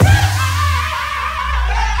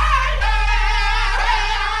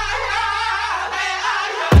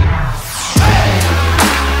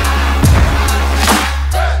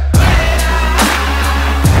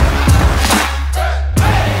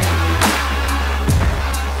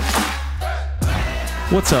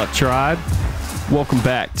What's up, Tribe? Welcome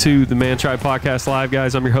back to the Man Tribe Podcast Live,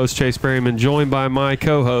 guys. I'm your host, Chase Berryman, joined by my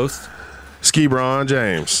co-host, Ski Bron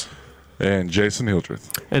James. And Jason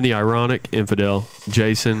Hildreth. and the ironic infidel,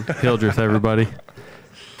 Jason Hildreth, everybody.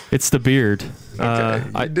 It's the beard. Okay,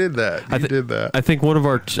 you did that. You did that. I think one of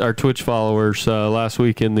our Twitch followers last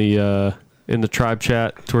week in the Tribe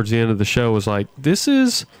chat towards the end of the show was like, this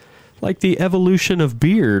is like the evolution of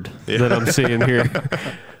beard that I'm seeing here.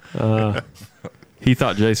 He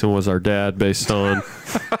thought Jason was our dad based on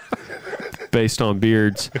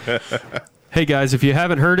beards. Hey guys, if you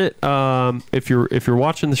haven't heard it, if you're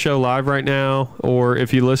watching the show live right now, or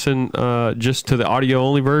if you listen just to the audio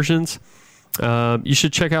only versions, you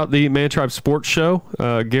should check out the Man Tribe Sports Show.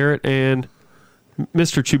 Garrett and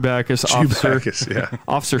Mr. Chewbacca's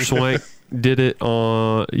Officer Swank did it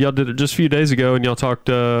on. Y'all did it just a few days ago, and y'all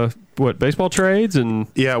talked baseball trades and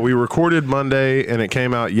yeah, we recorded Monday and it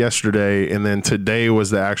came out yesterday, and then today was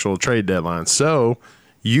the actual trade deadline. So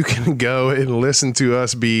you can go and listen to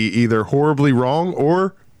us be either horribly wrong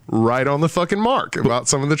or right on the fucking mark about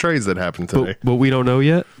some of the trades that happened today. but we don't know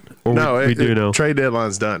yet. Or No, we do know. Trade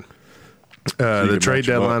deadline's done. The trade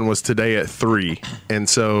deadline was today at 3, and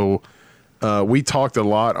so we talked a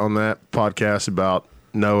lot on that podcast about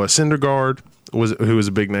Noah Syndergaard, who was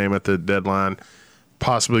a big name at the deadline,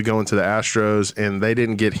 possibly going to the Astros, and they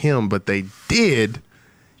didn't get him, but they did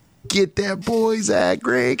get that boy Zach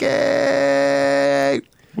Greinke.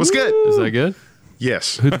 What's good? Is that good?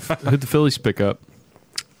 Yes. Who'd the Phillies pick up?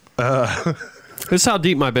 This is how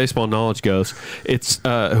deep my baseball knowledge goes. It's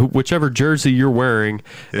whichever jersey you're wearing,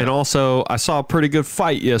 and also I saw a pretty good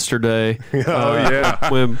fight yesterday. Yeah.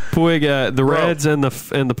 When Puig, the Reds and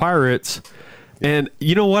the Pirates. And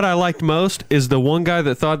you know what I liked most is the one guy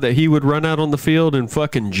that thought that he would run out on the field in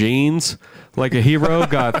fucking jeans like a hero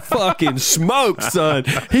got fucking smoked, son.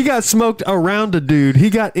 He got smoked around a dude. He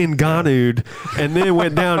got Ngannou'd and then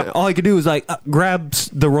went down. All he could do was like grab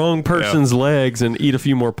the wrong person's legs and eat a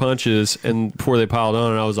few more punches and before they piled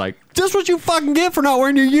on. And I was like, just what you fucking get for not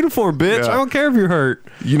wearing your uniform, bitch. Yeah. I don't care if you're hurt.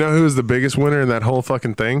 You know who was the biggest winner in that whole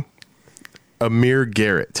fucking thing? Amir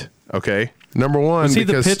Garrett. Okay. Number one, Was he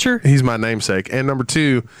the because pitcher? He's my namesake. And number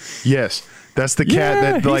two, yes, that's the cat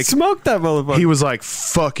that he like smoked that motherfucker. he was like,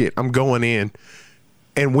 fuck it, I'm going in,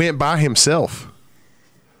 and went by himself.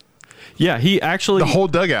 Yeah, he actually The whole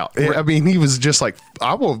dugout. I mean, he was just like,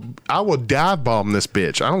 I will dive bomb this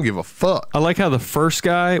bitch. I don't give a fuck. I like how the first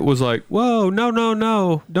guy was like, whoa,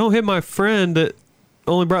 no, don't hit my friend that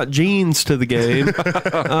only brought jeans to the game.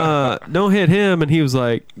 Don't hit him. And he was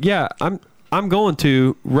like, yeah, I'm going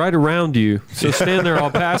to right around you. So stand there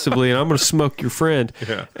all passively, and I'm going to smoke your friend.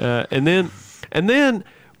 Yeah. And then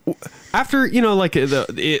after, like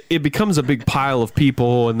it becomes a big pile of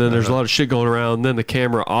people, and then there's a lot of shit going around, and then the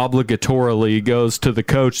camera obligatorily goes to the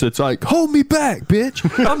coach that's like, hold me back, bitch.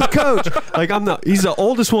 I'm the coach. He's the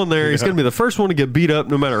oldest one there. He's going to be the first one to get beat up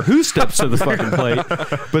no matter who steps to the fucking plate.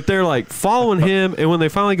 But they're like following him, and when they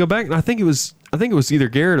finally go back, and I think it was either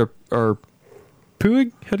Garrett or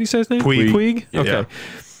Puig? How do you say his name? Puig. Okay. Yeah.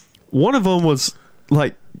 One of them was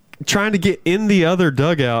like trying to get in the other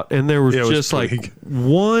dugout, and there was just like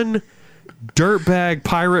one dirtbag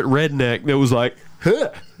pirate redneck that was like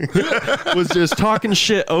was just talking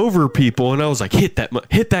shit over people, and I was like, hit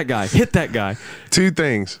that guy. Two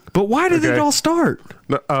things. But why did it all start?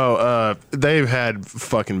 They've had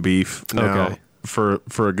fucking beef now Okay.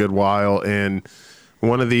 for a good while, and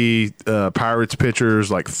one of the Pirates pitchers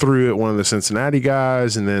like threw at one of the Cincinnati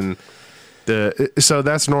guys, and then so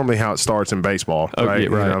that's normally how it starts in baseball, right? Yeah,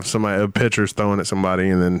 right. You know, if a pitcher's throwing at somebody,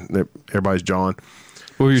 and then everybody's jawing.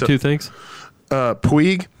 What were your two things?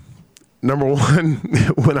 Puig, number one,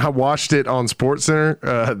 when I watched it on SportsCenter,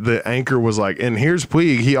 the anchor was like, and here's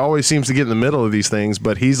Puig. He always seems to get in the middle of these things,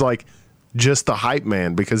 but he's like just the hype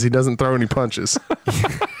man because he doesn't throw any punches.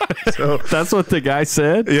 So That's what the guy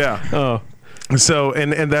said? yeah. Oh. So,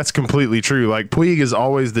 and that's completely true. Like, Puig is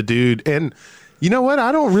always the dude. And you know what?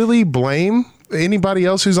 I don't really blame anybody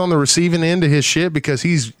else who's on the receiving end of his shit because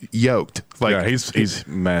he's yoked. Like, Yeah, he's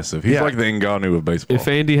massive. He's Yeah. like the Ngannou of baseball. If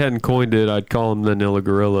Andy hadn't coined it, I'd call him the Nilla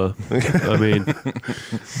Gorilla. I mean,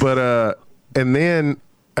 but, and then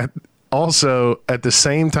also at the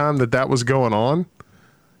same time that was going on,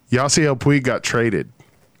 Yasiel Puig got traded.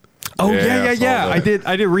 oh Yeah, I saw yeah. that.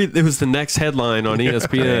 I did read. It was the next headline on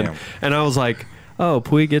ESPN, Damn. and I was like, "Oh,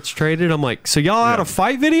 Puig gets traded." I'm like, "So y'all out of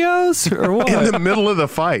fight videos or what?" In the middle of the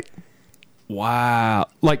fight. Wow.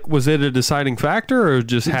 Like, was it a deciding factor or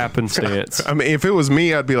just happenstance? I mean, if it was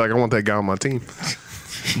me, I'd be like, I want that guy on my team.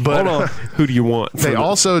 But Hold on. Who do you want? they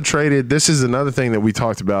also traded. This is another thing that we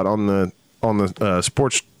talked about on the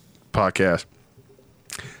sports podcast.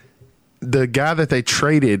 The guy that they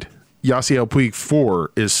traded Yasiel Puig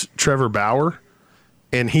for is Trevor Bauer,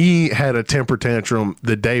 and he had a temper tantrum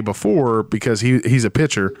the day before because he's a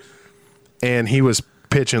pitcher, and he was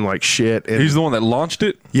pitching like shit. And He's the one that launched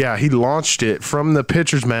it? yeah, he launched it from the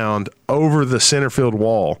pitcher's mound over the center field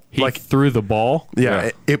wall. He threw the ball.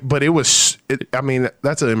 Yeah, Yeah. but it was. I mean,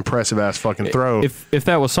 that's an impressive ass fucking throw. If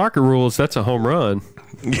that was soccer rules, that's a home run.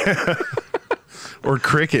 Or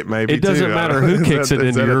cricket, maybe. It doesn't too. matter who kicks it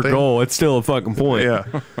Is into that a your thing? goal. It's still a fucking point.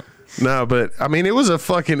 Yeah. No, but I mean, it was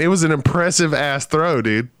an impressive ass throw,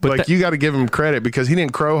 dude. But Like that- you got to give him credit because he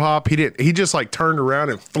didn't crow hop. He just like turned around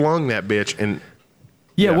and flung that bitch. And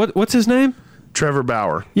Yeah. Yeah. What's his name? Trevor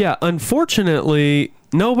Bauer. Yeah. Unfortunately,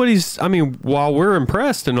 nobody's. I mean, while we're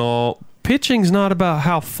impressed and all, pitching's not about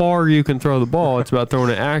how far you can throw the ball. It's about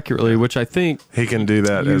throwing it accurately, which I think He can do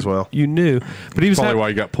that as well. you knew. But he was. Probably why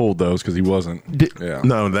he got pulled, though, because he wasn't. Yeah.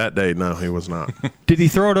 No, that day, no, he was not. Did he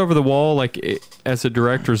throw it over the wall like as a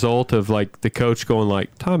direct result of like the coach going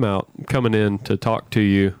like timeout, I'm coming in to talk to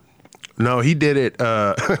you? No, he did it.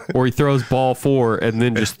 Or he throws ball 4 and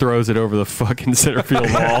then just throws it over the fucking center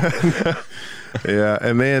field wall. Yeah,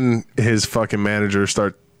 and then his fucking manager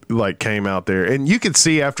came out there, and you could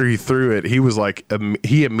see after he threw it, he was like,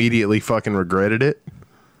 he immediately fucking regretted it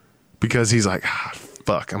because he's like,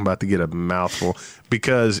 fuck, I'm about to get a mouthful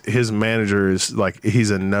because his manager is like, he's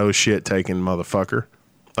a no shit taking motherfucker.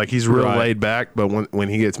 Like he's real Right. laid back, but when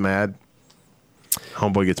he gets mad,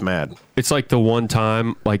 homeboy gets mad. It's like the one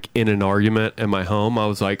time, like in an argument at my home, I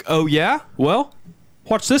was like, "Oh yeah, well,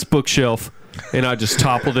 watch this bookshelf," and I just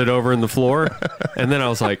toppled it over in the floor, and then I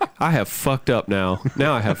was like, "I have fucked up now.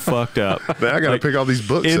 Now I have fucked up." Man, I gotta Like, pick all these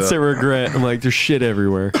books Instant up. regret. I'm like, "There's shit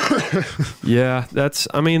everywhere." Yeah, that's.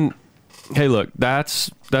 I mean, hey, look,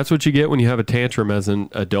 that's what you get when you have a tantrum as an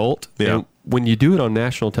adult. Yeah. And when you do it on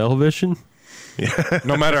national television,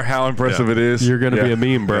 No matter how impressive it is. you're gonna be a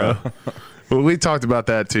meme, bro. Well, we talked about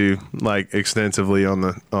that too, like extensively on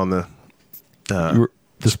the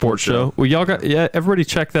The sports show. Well, y'all got everybody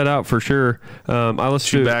check that out for sure. I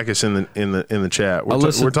listened to Chewbacca's in the chat. I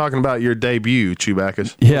listened- We're talking about your debut,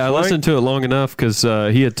 Chewbacca's. I listened to it long enough because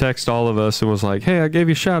he had texted all of us and was like, "Hey, I gave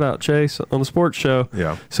you a shout out, Chase, on the sports show."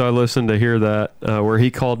 Yeah. So I listened to hear that where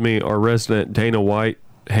he called me our resident Dana White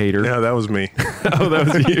hater. Yeah, that was me. Oh, that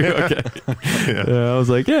was you. Okay. Yeah. I was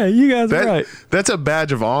like, "Yeah, you guys are right." That's a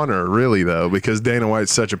badge of honor, really, though, because Dana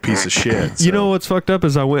White's such a piece of shit. You know what's fucked up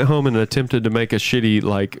is I went home and attempted to make a shitty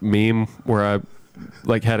like meme where I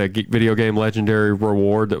like had a video game legendary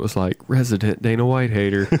reward that was like resident Dana White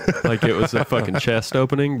hater, like it was a fucking chest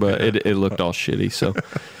opening, but it looked all shitty. So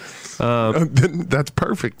That's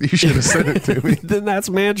perfect. You should have sent it to me. then that's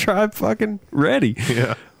Man Tribe fucking ready.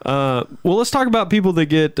 Yeah. Well, let's talk about people that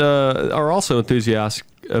get are also enthusiastic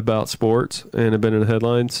about sports and have been in the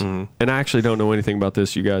headlines. Mm-hmm. And I actually don't know anything about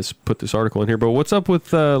this. You guys put this article in here, but what's up with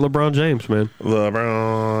LeBron James, man?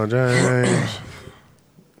 LeBron James.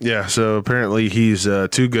 Yeah, so apparently he's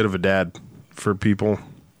too good of a dad for people.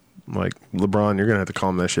 Like, LeBron, you're going to have to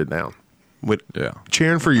calm that shit down. With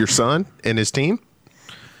cheering for your son and his team?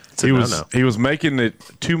 He was making it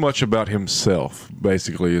too much about himself,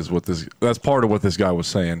 basically, is what that's part of what this guy was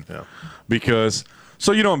saying. Yeah. Because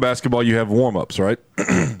so in basketball you have warm-ups, right?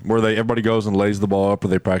 Where everybody goes and lays the ball up or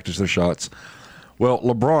they practice their shots. Well,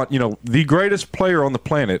 LeBron, the greatest player on the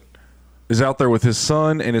planet is out there with his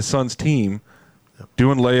son and his son's team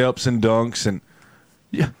doing layups and dunks, and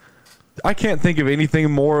I can't think of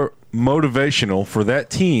anything more motivational for that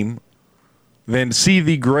team than to see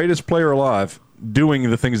the greatest player alive doing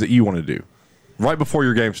the things that you want to do right before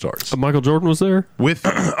your game starts. Michael Jordan was there? With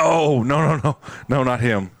Oh, no, not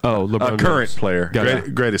him. Oh, LeBron current James. player.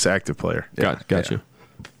 Got greatest active player. Got you.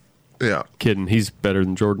 Yeah. Kidding. He's better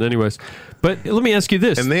than Jordan anyways. But let me ask you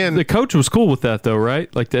this. And then- the coach was cool with that though,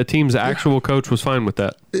 right? Like the team's actual coach was fine with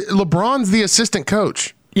that. LeBron's the assistant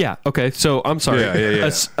coach. Yeah. Okay. So I'm sorry. Yeah.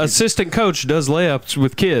 Assistant coach does layups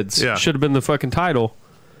with kids. Yeah. Should have been the fucking title.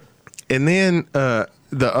 And then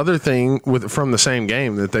the other thing from the same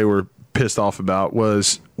game that they were pissed off about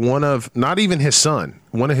was not even his son,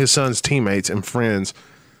 one of his son's teammates and friends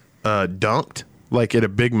dunked like at a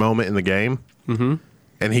big moment in the game. Mm-hmm.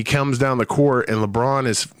 And he comes down the court and LeBron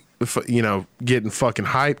is, getting fucking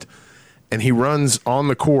hyped. And he runs on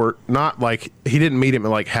the court, not like he didn't meet him at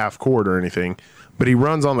like half court or anything, but he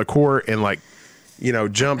runs on the court and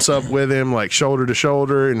jumps up with him like shoulder to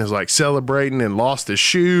shoulder and is like celebrating and lost his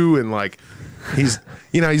shoe and like he's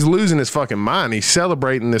losing his fucking mind. He's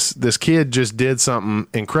celebrating this kid just did something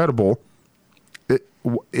incredible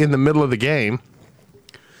in the middle of the game,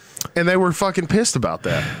 and they were fucking pissed about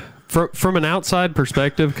that. From an outside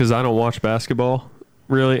perspective, because I don't watch basketball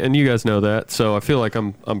really, and you guys know that. So I feel like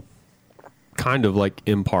I'm kind of like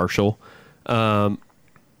impartial.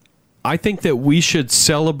 I think that we should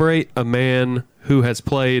celebrate a man who has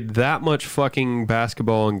played that much fucking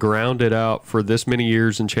basketball and ground it out for this many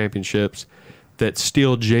years in championships that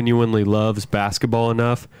still genuinely loves basketball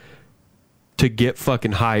enough to get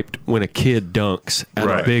fucking hyped when a kid dunks at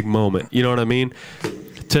a big moment. You know what I mean?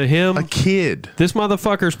 To him, a kid. This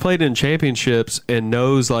motherfucker's played in championships and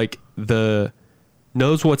knows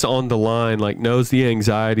knows what's on the line, like knows the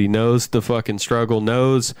anxiety, knows the fucking struggle,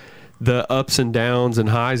 knows the ups and downs and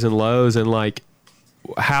highs and lows, and like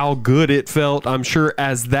how good it felt, I'm sure,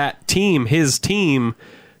 as that team, his team,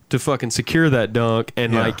 to fucking secure that dunk.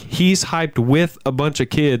 And like he's hyped with a bunch of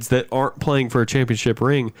kids that aren't playing for a championship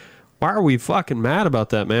ring. Why are we fucking mad about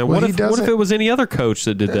that, man? Well, what if it was any other coach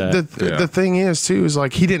that did that? The thing is, too, is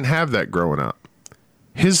like he didn't have that growing up.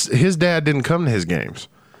 His dad didn't come to his games.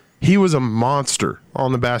 He was a monster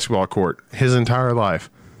on the basketball court his entire life.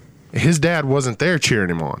 His dad wasn't there cheering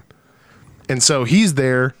him on. And so he's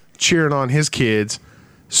there cheering on his kids,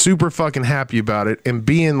 super fucking happy about it, and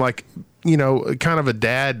being like, you know, kind of a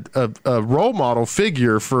dad, a role model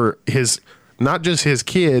figure for not just his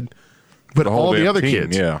kid, but all the other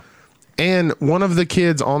kids. Yeah. And one of the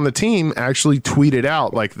kids on the team actually tweeted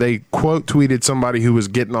out, like they quote tweeted somebody who was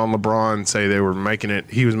getting on LeBron, say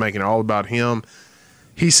he was making it all about him.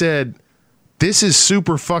 He said, "This is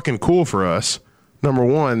super fucking cool for us. Number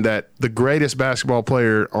one, that the greatest basketball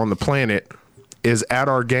player on the planet is at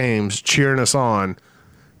our games cheering us on."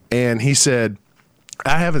 And he said,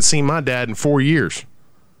 "I haven't seen my dad in 4 years.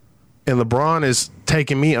 And LeBron is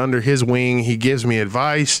taking me under his wing. He gives me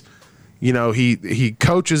advice. You know, he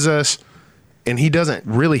coaches us, and he doesn't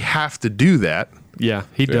really have to do that." Yeah,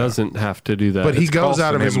 he doesn't have to do that. But he goes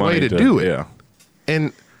out of his way to do it. Yeah.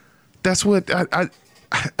 And that's what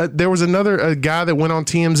there was a guy that went on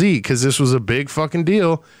TMZ because this was a big fucking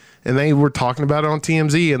deal, and they were talking about it on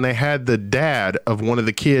TMZ, and they had the dad of one of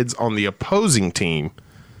the kids on the opposing team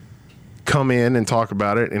come in and talk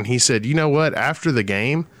about it, and he said, "You know what? After the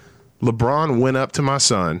game, LeBron went up to my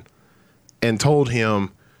son and told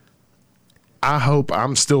him, 'I hope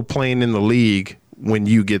I'm still playing in the league when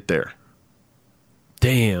you get there.'"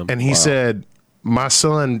 Damn. And he said, "My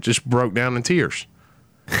son just broke down in tears."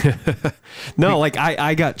 No, like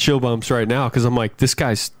I got chill bumps right now because I'm like, this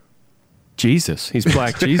guy's Jesus. He's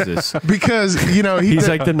Black Jesus. Because, you know, he's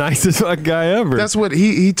like the nicest fucking guy ever. That's what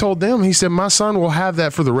he told them. He said, "My son will have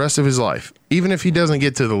that for the rest of his life, even if he doesn't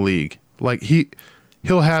get to the league. Like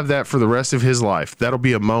he'll have that for the rest of his life. That'll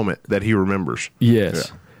be a moment that he remembers."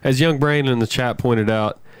 Yes. Yeah. As Young Brain in the chat pointed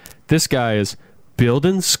out, this guy is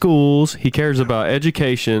building schools. He cares about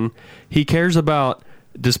education. He cares about,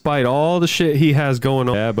 despite all the shit he has going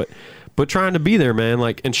on, but trying to be there, man,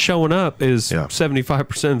 like, and showing up is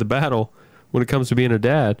 75% of the battle when it comes to being a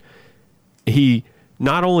dad. He,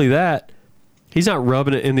 not only that, he's not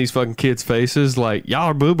rubbing it in these fucking kids' faces like, "Y'all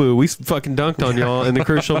are boo-boo. We fucking dunked on y'all in the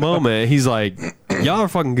crucial moment." He's like, "Y'all are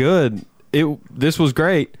fucking good. This was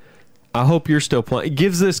great. I hope you're still playing." It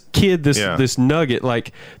gives this kid this nugget,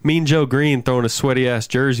 like Mean Joe Green throwing a sweaty ass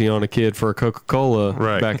jersey on a kid for a Coca-Cola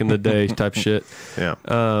back in the day type shit. Yeah.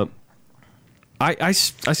 I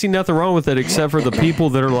see nothing wrong with it except for the people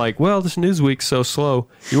that are like, "Well, this news week's so slow.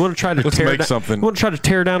 You want to try to You want to try to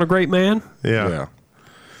tear down a great man?" Yeah.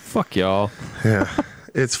 Fuck y'all. Yeah.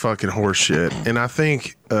 It's fucking horseshit. And I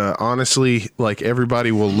think, honestly, like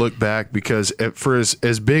everybody will look back because for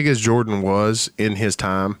as big as Jordan was in his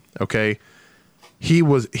time, okay, he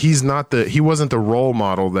wasn't the role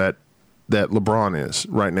model that LeBron is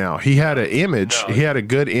right now. He had an image. No. He had a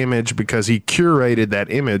good image because he curated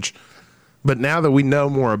that image. But now that we know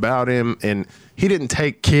more about him, and he didn't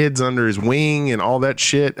take kids under his wing and all that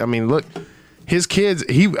shit. I mean, look, his kids,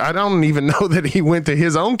 I don't even know that he went to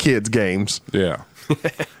his own kids' games. Yeah.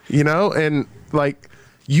 You know, and like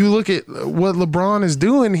you look at what LeBron is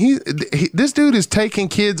doing, this dude is taking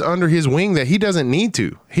kids under his wing that he doesn't need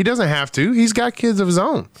to. He doesn't have to. He's got kids of his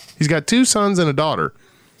own. He's got 2 sons and a daughter.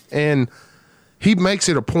 And he makes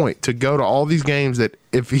it a point to go to all these games that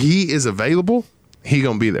if he is available, he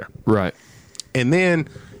going to be there. Right. And then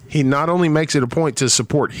he not only makes it a point to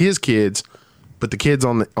support his kids, but the kids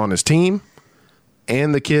on his team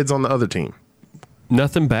and the kids on the other team.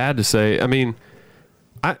 Nothing bad to say. I mean,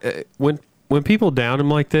 when people down him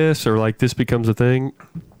like this, or like this becomes a thing,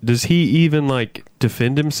 does he even like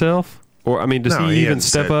defend himself? Or I mean, does he even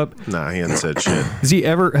step up? No, he hasn't said shit. Has he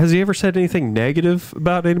ever said anything negative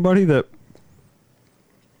about anybody? That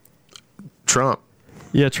Trump.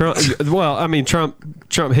 Yeah, Trump. Well, I mean, Trump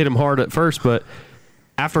hit him hard at first, but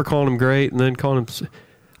after calling him great and then calling him,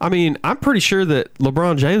 I mean, I'm pretty sure that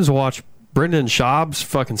LeBron James watched Brendan Schaub's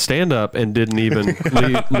fucking stand up and didn't even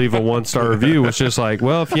leave a 1-star review. Was just like,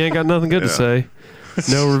 well, if you ain't got nothing good to say,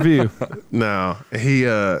 no review. No, he's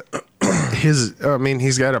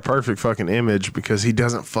got a perfect fucking image because he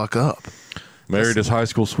doesn't fuck up. Married his high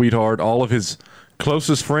school sweetheart. All of his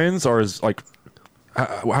closest friends are his, like,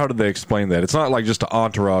 how did they explain that? It's not like just an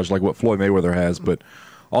entourage like what Floyd Mayweather has, but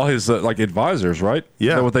all his like advisors, right?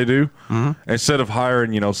 Yeah. Is that what they do? Mm-hmm. Instead of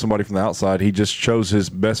hiring, somebody from the outside, he just chose his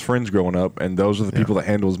best friends growing up, and those are the people that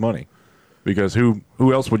handle his money. Because who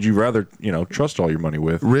else would you rather, trust all your money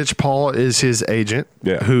with? Rich Paul is his agent,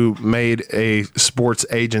 Yeah. who made a sports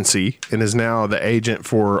agency and is now the agent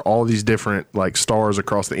for all these different like stars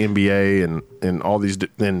across the NBA and all these.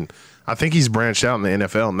 And I think he's branched out in the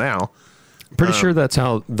NFL now. Pretty sure that's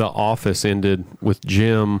how The Office ended, with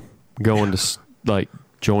Jim going to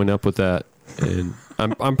join up with that. And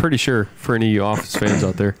I'm pretty sure, for any of you Office fans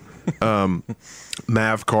out there,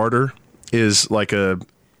 Mav Carter is like a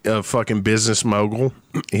fucking business mogul.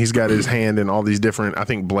 He's got his hand in all these different. I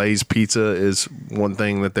think Blaze Pizza is one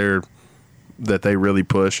thing that they really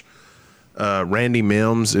push. Randy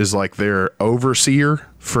Mims is like their overseer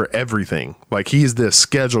for everything. Like, he's the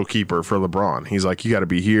schedule keeper for LeBron. He's like, you got to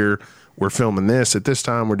be here. We're filming this at this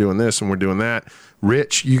time. We're doing this and we're doing that.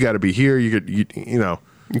 Rich, you got to be here. You know.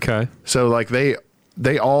 okay. So like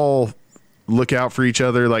they all look out for each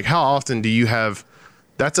other. Like, how often do you have?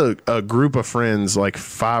 That's a group of friends, like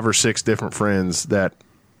 5 or 6 different friends that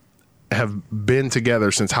have been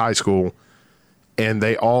together since high school, and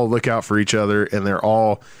they all look out for each other, and they're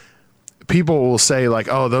all. People will say like,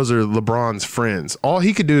 "Oh, those are LeBron's friends." All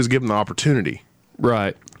he could do is give them the opportunity.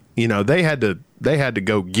 Right. They had to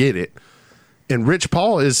go get it. And Rich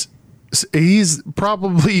Paul he's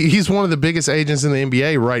one of the biggest agents in the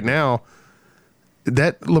NBA right now.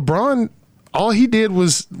 That LeBron, all he did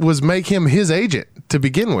was make him his agent to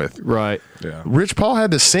begin with. Right. Yeah. Rich Paul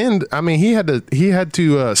had to send. I mean, he had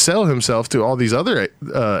to sell himself to all these other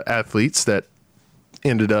athletes that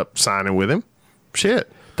ended up signing with him.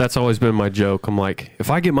 Shit. That's always been my joke. I'm like, if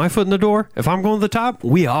I get my foot in the door, if I'm going to the top,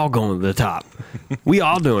 we all going to the top. We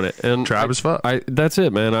all doing it. And Tribe as fuck. That's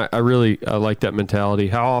it, man. I really like that mentality.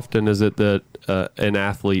 How often is it that an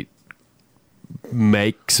athlete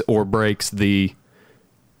makes or breaks the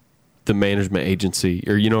management agency?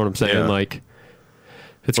 Or, you know what I'm saying? Yeah. Like,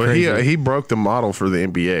 it's crazy. He broke the model for the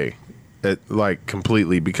NBA,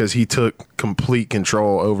 completely, because he took complete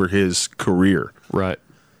control over his career. Right.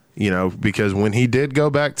 Because when he did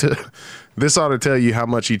go back to this, ought to tell you how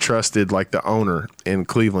much he trusted like the owner in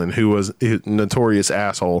Cleveland, who was a notorious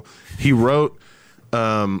asshole. He wrote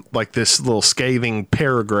like this little scathing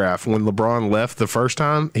paragraph when LeBron left the first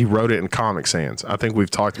time. He wrote it in Comic Sans. I think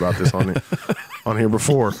we've talked about this on here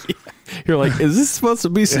before. You're like, is this supposed to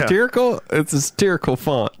be satirical? Yeah. It's a satirical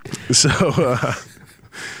font. So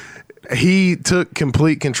he took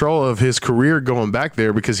complete control of his career going back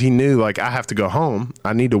there, because he knew, like, I have to go home.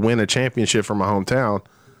 I need to win a championship for my hometown.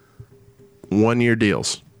 1-year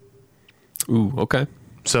deals. Ooh, okay.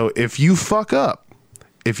 So if you fuck up,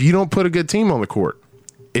 if you don't put a good team on the court,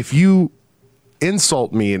 if you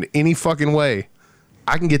insult me in any fucking way,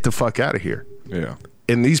 I can get the fuck out of here. Yeah.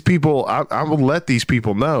 And these people, I will let these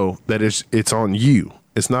people know that it's on you.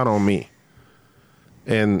 It's not on me.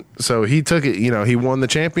 And so he took it, he won the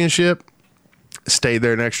championship, stayed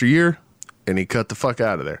there an extra year, and he cut the fuck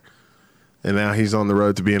out of there. And now he's on the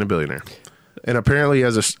road to being a billionaire. And apparently he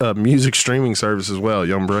has a music streaming service as well.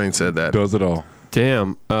 Young Brain said that. Does it all.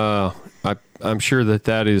 Damn. I'm sure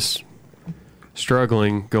that is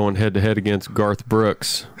struggling going head to head against Garth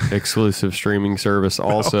Brooks' exclusive streaming service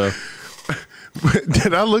also.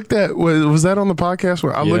 Did I look that? Was that on the podcast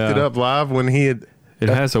where I looked it up live when he had... It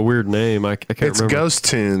has a weird name. I can't remember. It's Ghost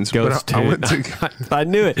Tunes. Ghost Tunes. I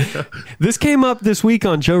knew it. This came up this week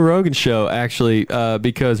on Joe Rogan's show, actually,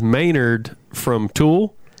 because Maynard from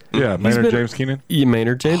Tool. Yeah, Maynard James Keenan. Yeah,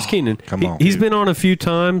 Maynard James Keenan. Come on. He's been on a few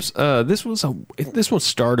times. This one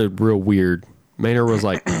started real weird. Maynard was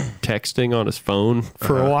like texting on his phone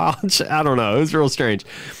for a while. I don't know. It was real strange.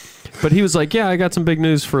 But he was like, yeah, I got some big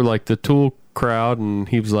news for like the Tool crowd. And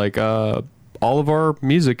he was like, all of our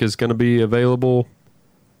music is going to be available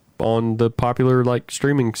on the popular like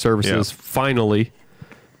streaming services finally.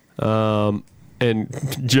 And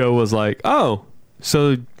Joe was like, oh,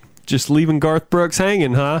 so just leaving Garth Brooks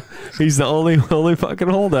hanging, huh? He's the only fucking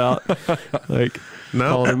holdout. Like,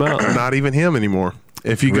 calling him out. Not even him anymore.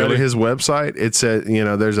 If you go to his website, it said,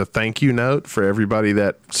 there's a thank you note for everybody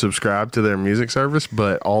that subscribed to their music service,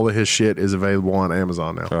 but all of his shit is available on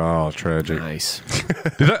Amazon now. Oh, tragic. Nice.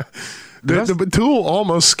 But Tool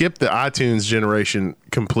almost skipped the iTunes generation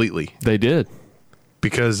completely They did.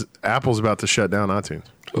 because Apple's about to shut down iTunes.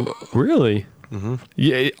 Really? Mm-hmm.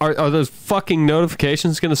 Yeah. Are those fucking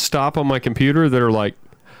notifications going to stop on my computer that are like,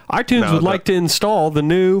 iTunes would like to install the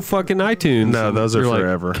new fucking iTunes? No, And those are you're like,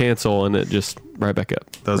 forever. Cancel, and it just right back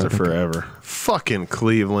up. Those Right are back up. forever. Fucking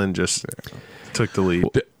Cleveland just took the lead.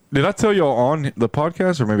 Did I tell y'all on the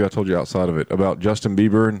podcast, or maybe I told you outside of it, about Justin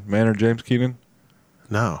Bieber and Maynard James Keenan?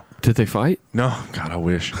 No. Did they fight? No, God, I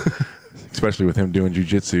wish. Especially with him doing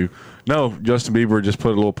jiu-jitsu. No, Justin Bieber just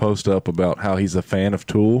put a little post up about how he's a fan of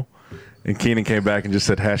Tool, and Keenan came back and just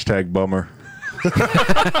said #bummer.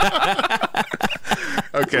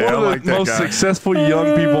 Okay, One I of like the that most guy. successful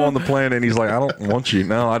young people on the planet, and he's like, I don't want you.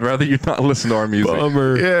 No, I'd rather you not listen to our music.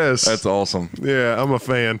 Bummer. Yes. That's awesome. Yeah, I'm a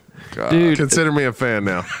fan. Dude, Consider me a fan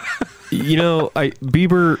now. you know,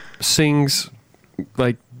 Bieber sings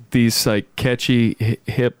like these like catchy,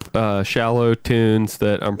 hip, shallow tunes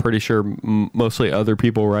that I'm pretty sure mostly other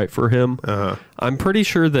people write for him. Uh-huh. I'm pretty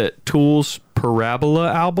sure that Tool's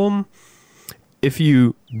Parabola album, if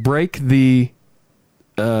you break the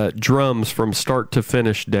drums from start to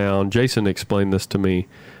finish down, Jason explained this to me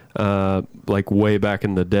like way back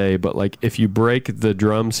in the day, but like if you break the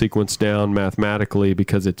drum sequence down mathematically,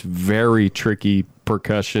 because it's very tricky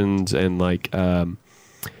percussions and like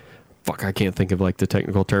I can't think of like the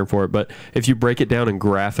technical term for it, but if you break it down and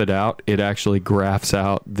graph it out, it actually graphs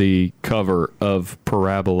out the cover of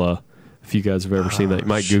Parabola. If you guys have ever seen that, you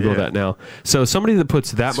might Google shit. that now. So somebody that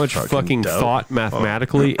puts that much fucking dope. thought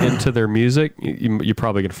mathematically into their music, you're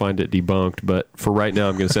probably going to find it debunked, but for right now,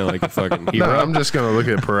 I'm going to sound like a fucking hero. No, I'm just going to look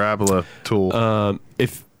at Parabola Tool.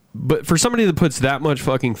 But for somebody that puts that much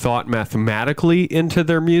fucking thought mathematically into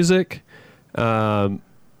their music, yeah,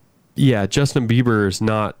 Justin Bieber is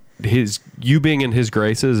not you being in his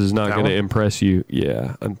graces is not That going to one? impress you.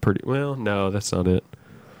 Yeah, I'm pretty well. No, that's not it.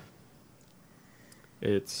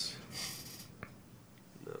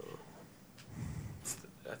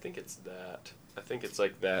 I think it's that. I think it's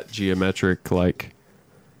like that geometric like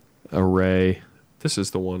array. This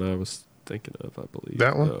is the one I was thinking of, I believe.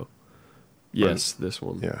 That one? though. Yes, this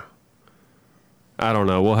one. yeah. I don't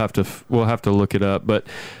know. We'll have to look it up, but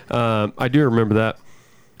I do remember that.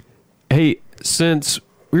 Hey, since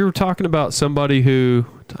we were talking about somebody who,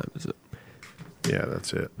 what time is it? Yeah,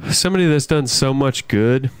 that's it. Somebody that's done so much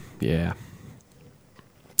good. Yeah.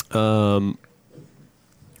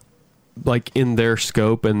 Like in their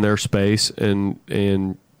scope and their space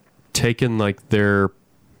and taken like their,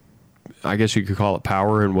 I guess you could call it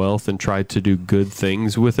power and wealth, and tried to do good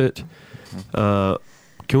things with it.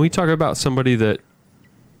 Can we talk about somebody that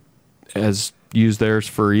has used theirs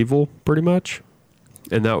for evil, pretty much?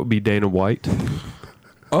 And that would be Dana White.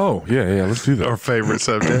 Oh, yeah, let's do that. Our favorite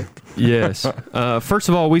subject. Yes. First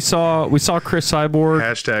of all, we saw Chris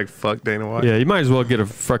Cyborg. # fuck Dana White. Yeah, you might as well get a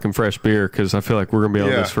fucking fresh beer, because I feel like we're gonna be on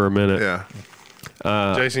this for a minute.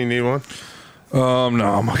 Yeah. Jason, you need one? No,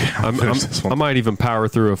 I'm okay. I'm finish this I one. might even power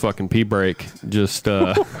through a fucking pee break. Just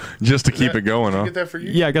Just to keep it going, huh? Get that for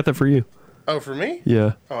you? yeah, I got that for you. Oh, for me?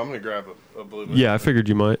 Yeah, Oh, I'm going to grab a blue one. yeah, I figured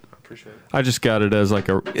you might. Appreciate it. I just got it as like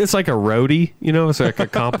it's like a roadie, you know, it's like a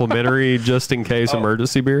complimentary just in case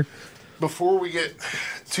emergency beer. Before we get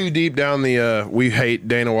too deep down the we hate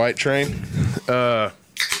Dana White train, I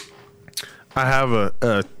have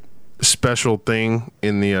a special thing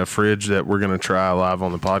in the fridge that we're going to try live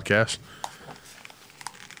on the podcast.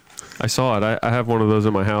 I saw it. I have one of those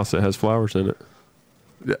in my house that has flowers in it.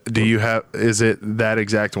 Do you have, is it that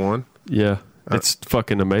exact one? Yeah, it's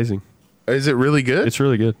fucking amazing. Is it really good? It's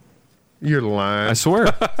really good. You're lying. I swear.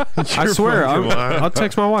 I swear. fucking lying. I'll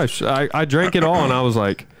text my wife. I drank it all, and I was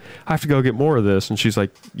like, I have to go get more of this. And she's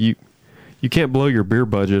like, you can't blow your beer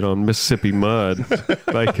budget on Mississippi Mud,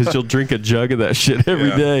 like, because you'll drink a jug of that shit every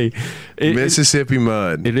Yeah. day. Mississippi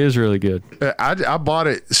Mud. It is really good. I bought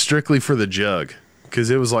it strictly for the jug because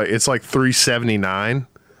it's like $3.79.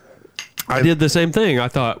 I did the same thing. I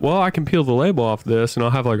thought, well, I can peel the label off this, and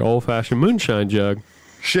I'll have like an old fashioned moonshine jug.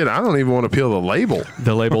 Shit, I don't even want to peel the label.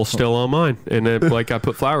 The label's still on mine, and like I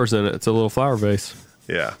put flowers in it. It's a little flower vase.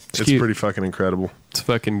 Yeah, it's cute. pretty fucking incredible.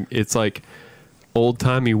 It's like old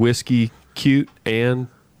timey whiskey, cute, and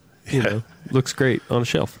you know, looks great on a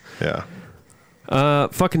shelf. Yeah.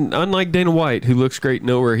 Fucking unlike Dana White, who looks great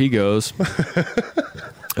nowhere he goes.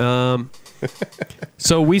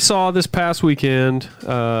 So we saw this past weekend,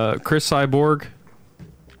 Chris Cyborg.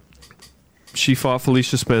 She fought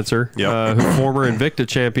Felicia Spencer, Yep. who former Invicta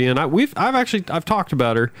champion. I've talked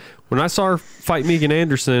about her. When I saw her fight Megan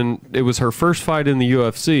Anderson, it was her first fight in the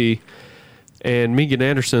UFC, and Megan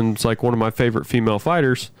Anderson's like one of my favorite female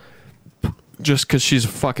fighters. just because she's a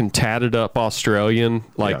fucking tatted up Australian,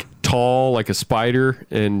 like tall, like a spider,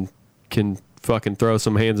 and can fucking throw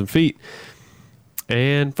some hands and feet.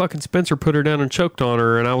 And fucking Spencer put her down and choked on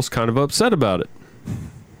her, and I was kind of upset about it.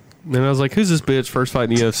 And I was like, who's this bitch? First fight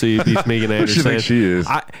in the UFC, beats Megan Anderson. Who she think she is?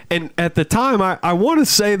 And at the time, I want to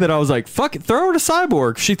say that I was like, fuck it, throw her to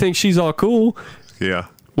Cyborg. She thinks she's all cool. Yeah.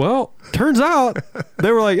 Well, turns out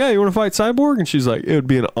they were like, hey, you want to fight Cyborg? And she's like, it would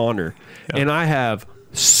be an honor. Yeah. And I have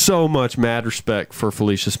so much mad respect for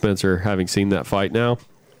Felicia Spencer, having seen that fight now.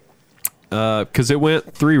 Because it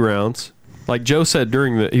went 3 rounds. Like Joe said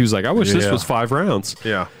he was like, I wish this was 5 rounds.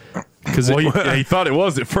 Yeah. Because he thought it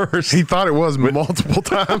was at first. He thought it was multiple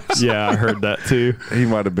times. Yeah, I heard that too. He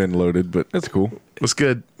might have been loaded, but that's cool. What's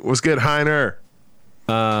good? What's good, Heiner?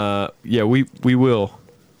 Yeah, we will.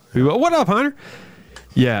 What up, Heiner?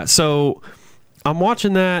 Yeah, so I'm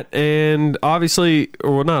watching that, and obviously,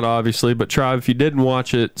 or not obviously, but Tribe, if you didn't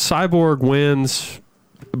watch it, Cyborg wins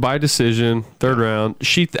by decision, 3rd round.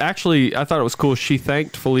 She actually, I thought it was cool. She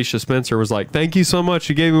thanked Felicia Spencer, was like, thank you so much.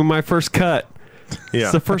 You gave me my first cut. Yeah.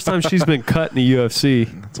 It's the first time she's been cut in the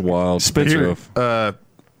UFC. That's wild. Spencer.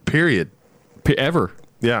 Period. Ever.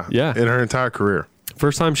 Yeah. Yeah. In her entire career.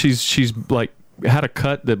 First time she's like had a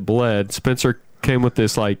cut that bled. Spencer came with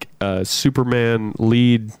this like Superman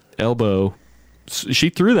lead elbow. She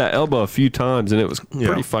threw that elbow a few times, and it was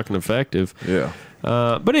pretty fucking effective. Yeah.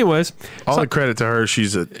 But anyways. All the credit to her.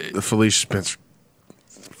 She's a Felicia Spencer.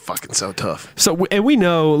 Fucking so tough. So, and we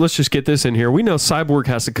know, let's just get this in here. We know Cyborg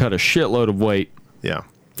has to cut a shitload of weight. Yeah.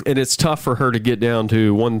 And it's tough for her to get down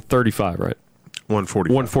to 135, right?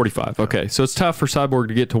 145. 145. Okay. So it's tough for Cyborg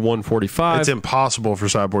to get to 145. It's impossible for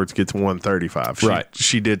Cyborg to get to 135. Right.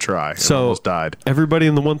 She did try. So almost died. Everybody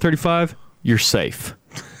in the 135, you're safe.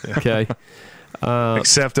 Okay.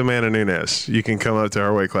 Except Amanda Nunes. You can come up to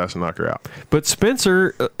her weight class and knock her out. But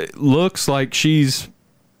Spencer looks like she's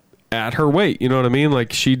at her weight. You know what I mean?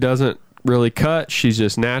 Like she doesn't really cut. She's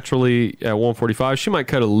just naturally at 145. She might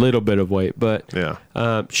cut a little bit of weight, but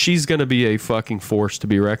she's going to be a fucking force to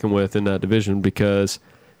be reckoned with in that division because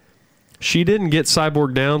she didn't get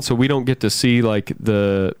Cyborg down, so we don't get to see like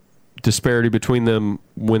the disparity between them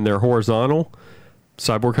when they're horizontal.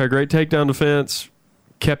 Cyborg had great takedown defense,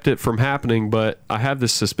 kept it from happening, but I have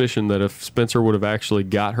this suspicion that if Spencer would have actually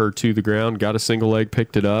got her to the ground, got a single leg,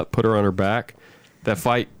 picked it up, put her on her back, that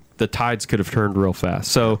fight, the tides could have turned real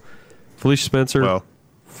fast. So Felicia Spencer,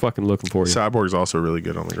 fucking looking for you. Cyborg's also really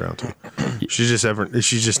good on the ground too. She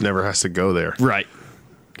just never has to go there. Right.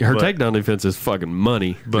 Her takedown defense is fucking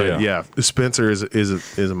money. But Spencer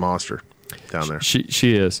is a monster down there.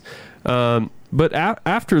 She is. But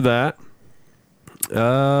after that,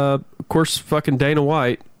 of course, fucking Dana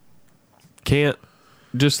White can't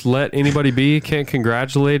just let anybody be, can't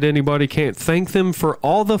congratulate anybody, can't thank them for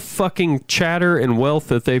all the fucking chatter and wealth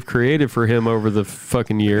that they've created for him over the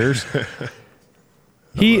fucking years.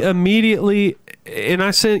 He immediately, and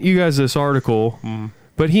I sent you guys this article,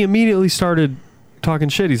 but he immediately started talking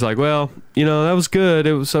shit. He's like, well, you know, that was good.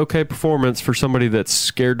 It was okay performance for somebody that's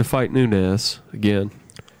scared to fight Nunes again.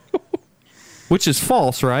 Which is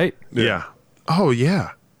false, right? Yeah. Oh,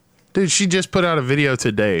 yeah. Dude, she just put out a video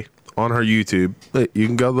today on her YouTube. You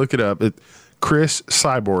can go look it up. Chris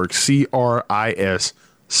Cyborg, C-R-I-S,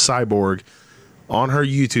 Cyborg, on her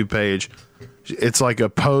YouTube page. It's like a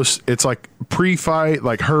post. It's like pre-fight,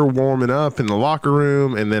 like her warming up in the locker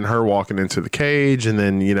room and then her walking into the cage. And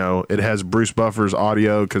then, you know, it has Bruce Buffer's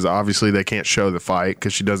audio because obviously they can't show the fight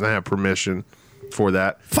because she doesn't have permission for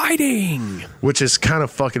that. Fighting! Which is kind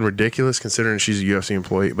of fucking ridiculous considering she's a UFC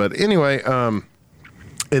employee. But anyway,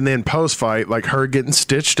 and then post-fight, like her getting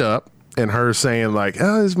stitched up and her saying like,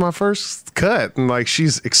 oh, this is my first cut. And like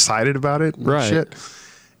she's excited about it. Right. Shit.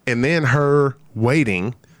 And then her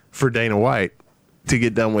waiting for Dana White to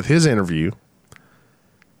get done with his interview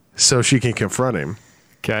so she can confront him.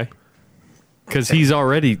 Okay. Because he's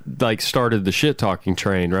already like started the shit talking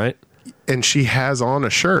train, right? And she has on a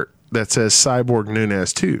shirt that says Cyborg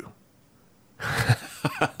Nunes 2.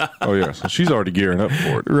 Oh, yeah. So she's already gearing up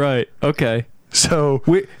for it. Right. Okay. So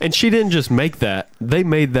and she didn't just make that. They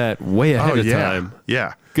made that way ahead of time.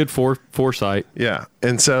 Yeah. Good foresight. Yeah.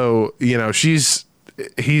 And so, you know, he's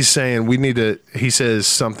saying he says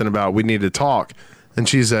something about we need to talk. And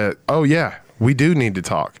she's oh, yeah, we do need to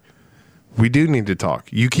talk. We do need to talk.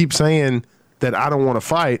 You keep saying that I don't want to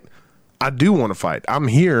fight. I do want to fight. I'm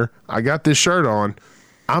here. I got this shirt on.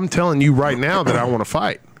 I'm telling you right now that I want to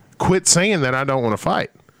fight. Quit saying that I don't want to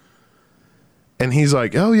fight. And he's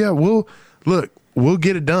like, oh, yeah, we'll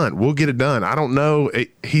get it done. We'll get it done. I don't know.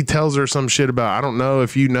 He tells her some shit about, I don't know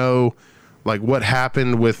if you know, like, what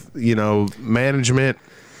happened with, you know, management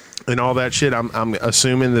and all that shit. I'm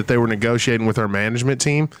assuming that they were negotiating with our management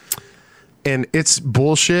team, and it's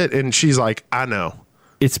bullshit. And she's like, I know.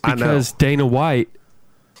 It's because Dana White,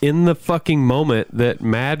 in the fucking moment that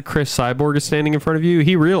mad Chris Cyborg is standing in front of you,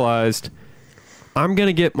 he realized, I'm going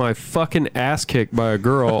to get my fucking ass kicked by a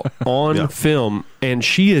girl on film, and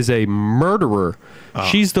she is a murderer.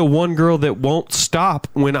 She's the one girl that won't stop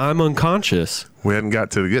when I'm unconscious. We hadn't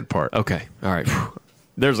got to the good part. Okay. All right.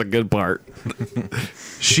 There's a good part.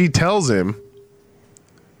 She tells him,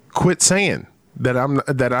 quit saying that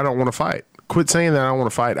I don't want to fight. Quit saying that I don't want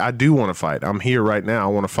to fight. I do want to fight. I'm here right now.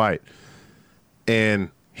 I want to fight. And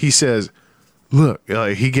he says, look,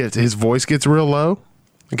 his voice gets real low.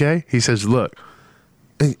 Okay. He says, look,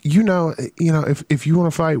 you know, if you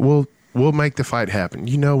want to fight, we'll make the fight happen.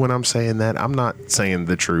 You know, when I'm saying that, I'm not saying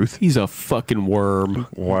the truth. He's a fucking worm.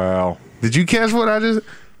 Wow. Did you catch what I just?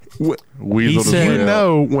 Weasel said- You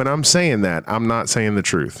know, when I'm saying that, I'm not saying the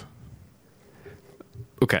truth.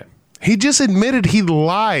 Okay. He just admitted he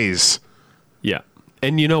lies Yeah.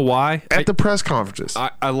 And you know why? at the press conferences.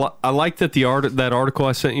 I like that that article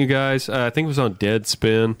I sent you guys. I think it was on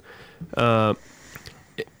Deadspin.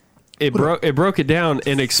 It broke it down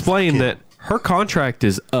and explained that her contract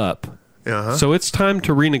is up, so it's time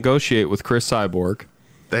to renegotiate with Chris Cyborg.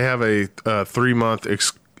 They have a 3-month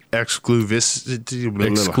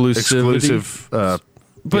exclusivity. Exclusive.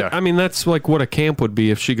 But yeah. I mean, that's like what a camp would be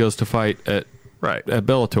if she goes to fight at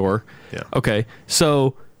Bellator. Yeah. Okay,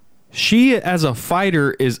 so she as a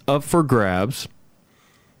fighter is up for grabs,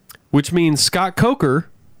 which means Scott Coker,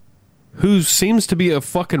 who seems to be a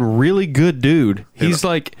fucking really good dude. He's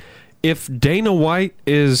like, if Dana White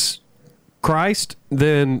is Christ,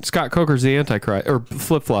 then Scott Coker's the Antichrist, or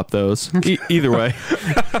flip-flop those. Either way.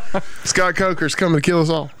 Scott Coker's coming to kill us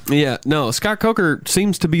all. Yeah, no, Scott Coker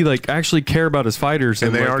seems to be like actually care about his fighters.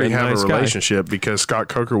 And they like already have nice a guy. relationship because Scott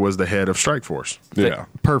Coker was the head of Strikeforce. Yeah.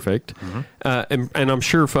 Perfect. And I'm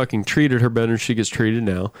sure fucking treated her better than she gets treated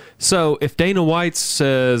now. So if Dana White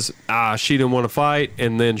says, she didn't want to fight,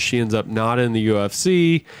 and then she ends up not in the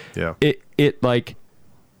UFC, Yeah.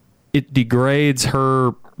 it degrades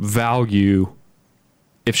her value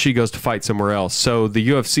if she goes to fight somewhere else. So the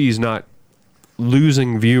UFC is not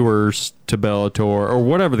losing viewers to Bellator or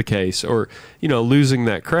whatever the case, or, you know, losing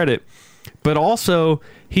that credit. But also,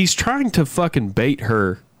 he's trying to fucking bait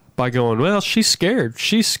her by going, well, she's scared.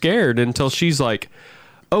 She's scared until she's like,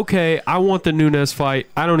 okay, I want the Nunes fight.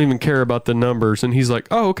 I don't even care about the numbers. And he's like,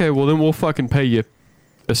 oh, okay, well, then we'll fucking pay you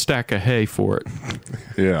a stack of hay for it.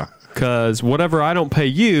 Yeah. Because whatever I don't pay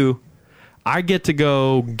you, I get to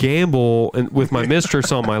go gamble with my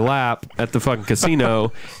mistress on my lap at the fucking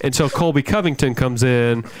casino until Colby Covington comes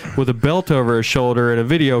in with a belt over his shoulder and a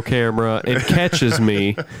video camera and catches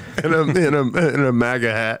me In a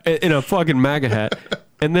MAGA hat. in a fucking MAGA hat.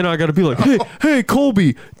 And then I got to be like, hey,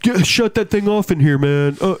 Colby, shut that thing off in here,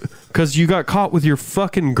 man. Because you got caught with your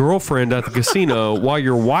fucking girlfriend at the casino while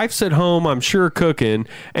your wife's at home, I'm sure, cooking,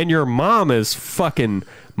 and your mom is fucking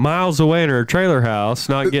miles away in her trailer house,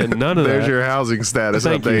 not getting none of that. There's your housing status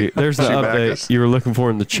Thank update. you. There's the update you were looking for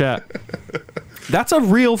in the chat. That's a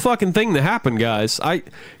real fucking thing that happened, guys.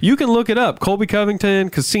 You can look it up. Colby Covington,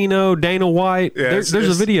 casino, Dana White. Yeah, there's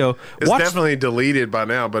a video. It's Watch definitely deleted by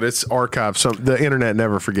now, but it's archived. The internet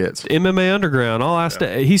never forgets. MMA Underground. I'll ask.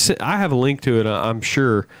 He said I have a link to it. I'm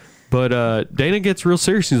sure. But Dana gets real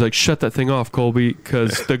serious. He's like, "Shut that thing off, Colby,"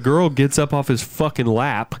 because the girl gets up off his fucking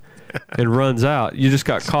lap and runs out. You just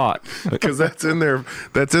got caught. Because that's in their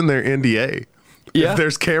NDA. Yeah. If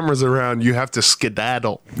there's cameras around, you have to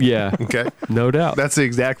skedaddle. Yeah. Okay. No doubt. That's the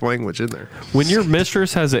exact language in there. When your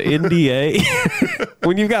mistress has an NDA,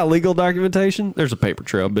 when you've got legal documentation, there's a paper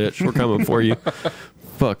trail, bitch. We're coming for you.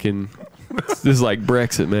 Fucking, this is like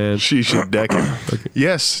Brexit, man. She should deck it.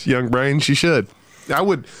 Yes, young brain, she should. I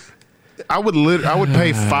would pay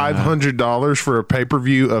 $500 for a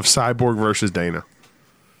pay-per-view of Cyborg versus Dana.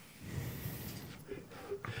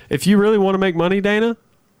 If you really want to make money, Dana,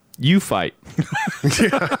 you fight.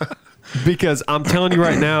 Because I'm telling you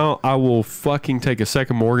right now, I will fucking take a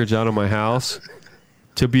second mortgage out of my house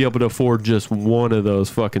to be able to afford just one of those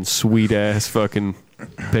fucking sweet ass fucking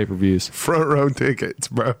pay-per-views. Front row tickets,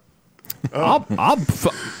 bro.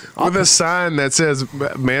 With a sign that says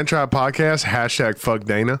Man Tribe Podcast, #fuck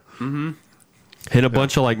Dana. And a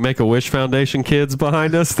bunch of like Make-A-Wish Foundation kids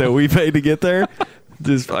behind us that we paid to get there.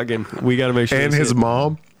 Just fucking, we got to make sure. And his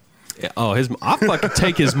mom. Oh, I'll fucking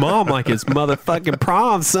take his mom like it's motherfucking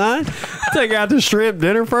prom, son. Take her out to shrimp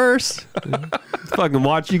dinner first. Fucking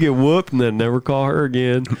watch you get whooped and then never call her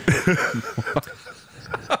again.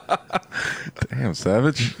 Damn,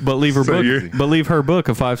 Savage. But leave her book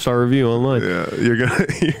a 5-star review online. Yeah, you're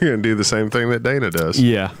gonna do the same thing that Dana does.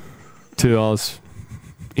 Yeah, to all his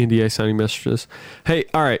NDA signing messages. Hey,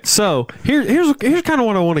 all right. So here's kind of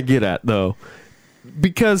what I want to get at though,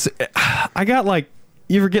 because I got like,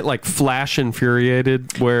 you ever get like flash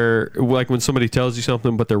infuriated where like when somebody tells you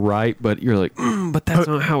something but they're right, but you're like, but that's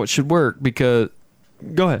not how it should work. Because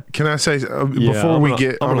go ahead. Can I say before I'm we gonna,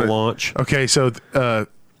 get I'm on gonna it- launch. Okay, so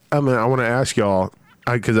I want to ask y'all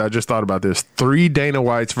because I just thought about this: 3 Dana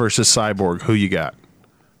Whites versus Cyborg. Who you got?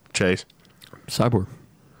 Chase, Cyborg.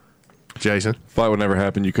 Jason. Fight would never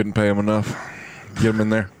happen. You couldn't pay him enough. Get him in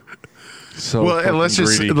there. So Well, and let's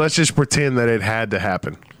greedy. just pretend that it had to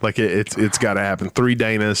happen. Like it's got to happen. 3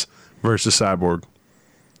 Danas versus Cyborg.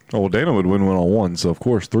 Oh, well, Dana would win 1-on-1, so of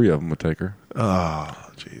course 3 of them would take her. Oh,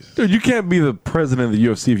 Jesus. Dude, you can't be the president of the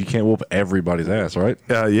UFC if you can't whoop everybody's ass, right?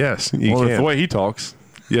 Yes, you Well, that's can. the way he talks.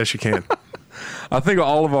 Yes, you can. I think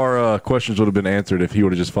all of our questions would have been answered if he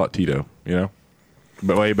would have just fought Tito, you know?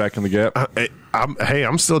 But way back in the gap.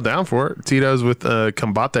 I'm still down for it. Tito's with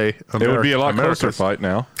Combate. It would be a lot Americas. closer fight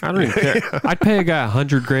now. I don't even care. I'd pay a guy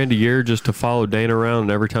 $100,000 a year just to follow Dana around,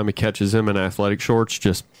 and every time he catches him in athletic shorts,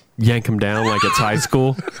 just yank him down like it's high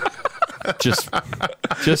school. Just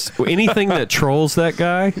anything that trolls that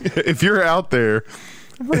guy. If you're out there,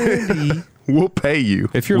 we'll pay you.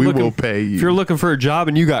 We will pay you. If you're looking for a job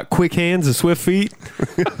and you got quick hands and swift feet,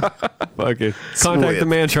 fucking contact the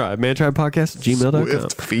Man Tribe. Man Tribe Podcast, gmail.com.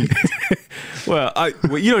 Swift feet. Well,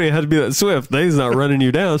 you don't even have to be that swift. He's not running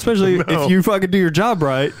you down, especially if you fucking do your job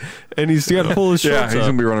right and he's got to pull his Yeah, shorts he's up.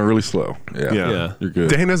 going to be running really slow. Yeah. You're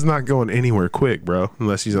good. Dana's not going anywhere quick, bro,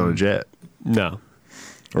 unless he's on a jet. No.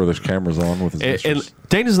 Or there's cameras on with his And mistress.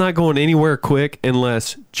 Dana's not going anywhere quick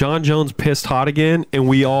unless John Jones pissed hot again and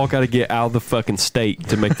we all got to get out of the fucking state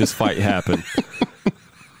to make this fight happen.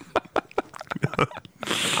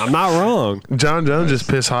 I'm not wrong. John Jones just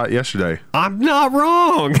pissed hot yesterday. I'm not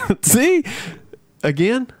wrong. See?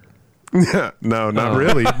 Again? No, not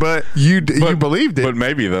really. But you believed it. But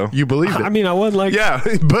maybe, though. You believed it. I mean, I wasn't like... yeah,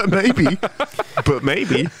 but maybe. But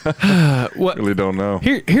maybe. What, Really don't know.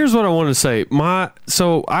 Here's what I want to say.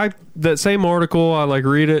 That same article, I like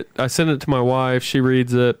read it. I send it to my wife. She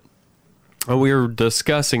reads it. And we were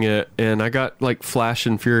discussing it, and I got like flash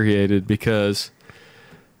infuriated because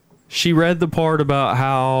she read the part about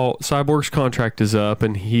how Cyborg's contract is up,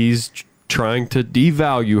 and he's trying to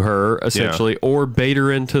devalue her essentially, or bait her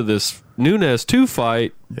into this Nunes 2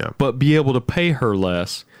 fight, but be able to pay her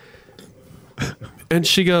less. And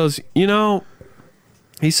she goes,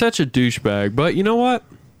 he's such a douchebag, but you know what?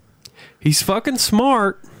 He's fucking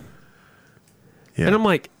smart. Yeah. And I'm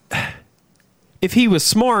like, if he was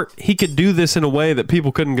smart, he could do this in a way that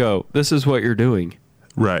people couldn't go, this is what you're doing.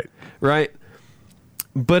 Right. Right?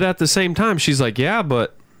 But at the same time, she's like, yeah,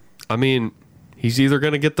 but I mean, he's either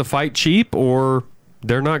going to get the fight cheap or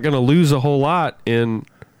they're not going to lose a whole lot in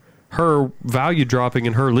her value dropping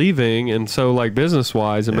and her leaving. And so, like,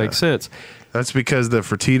 business-wise, it makes sense. That's because the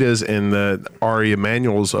Fertitas and the Ari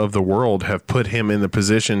Emanuels of the world have put him in the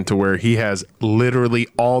position to where he has literally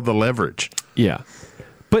all the leverage. Yeah.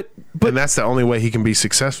 But And that's the only way he can be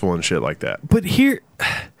successful and shit like that. But here's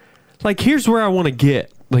where I want to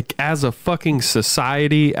get. Like, as a fucking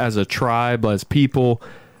society, as a tribe, as people,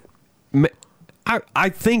 I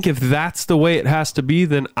think if that's the way it has to be,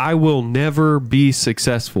 then I will never be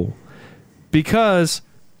successful. Because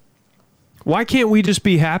why can't we just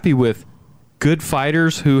be happy with good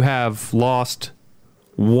fighters who have lost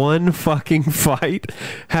one fucking fight,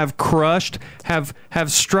 have crushed, have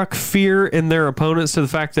struck fear in their opponents to the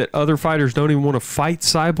fact that other fighters don't even want to fight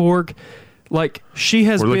Cyborg? Like, she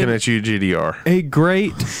has We're been looking at you, GDR. a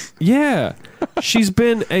great, she's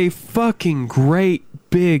been a fucking great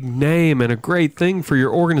big name and a great thing for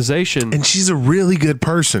your organization. And she's a really good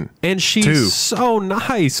person. And she's too. so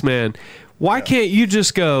nice, man. Why can't you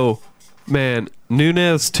just go, man,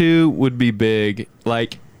 Nunes 2 would be big.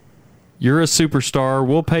 Like, you're a superstar.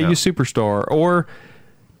 We'll pay you superstar.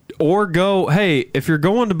 Or go, hey, if you're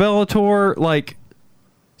going to Bellator, like,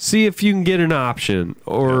 see if you can get an option.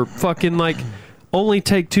 Or fucking, like, only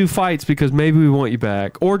take 2 fights because maybe we want you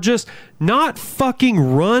back. Or just not fucking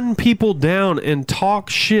run people down and talk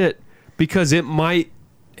shit because it might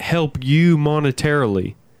help you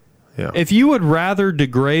monetarily. Yeah. If you would rather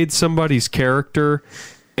degrade somebody's character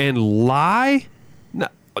and lie,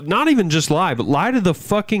 not even just lie, but lie to the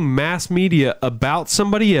fucking mass media about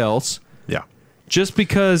somebody else just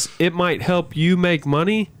because it might help you make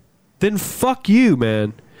money, then fuck you,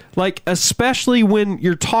 man. Like, especially when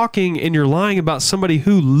you're talking and you're lying about somebody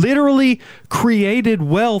who literally created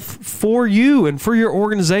wealth for you and for your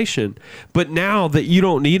organization. But now that you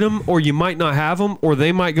don't need them, or you might not have them, or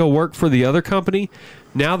they might go work for the other company,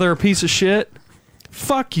 now they're a piece of shit.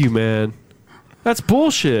 Fuck you, man. That's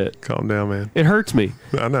bullshit. Calm down, man. It hurts me.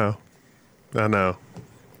 I know.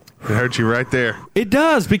 It hurts you right there. It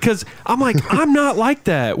does, because I'm like, I'm not like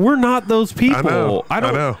that. We're not those people. I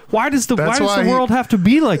know. Why does the That's why world have to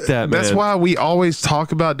be like that, man? That's why we always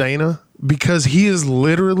talk about Dana, because he is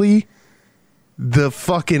literally the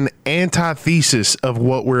fucking antithesis of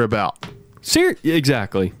what we're about.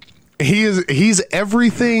 Exactly. He's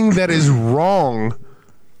everything that is wrong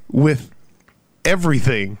with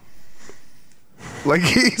everything. Like,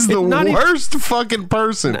 he's the worst fucking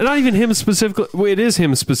person. Not even him specifically. Well, it is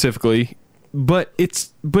him specifically, but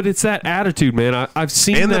it's that attitude, man. I've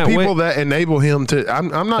seen and that the people that enable him to. I'm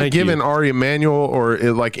not Thank giving you. Ari Emanuel or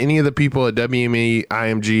like any of the people at WME,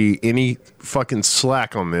 IMG any fucking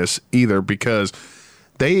slack on this either, because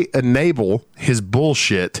they enable his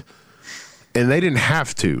bullshit, and they didn't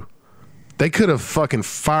have to. They could have fucking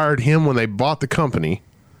fired him when they bought the company.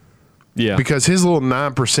 Yeah. Because his little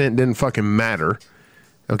 9% didn't fucking matter.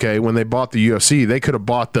 Okay, when they bought the UFC, they could have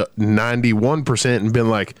bought the 91% and been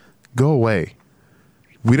like, go away.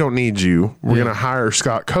 We don't need you. We're going to hire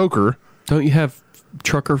Scott Coker. Don't you have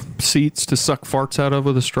trucker seats to suck farts out of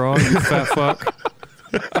with a straw, you fat fuck?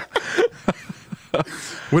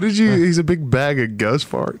 What did you... He's a big bag of ghost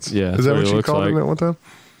farts. Yeah. Is that what you looks called like. him at one time?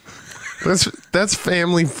 That's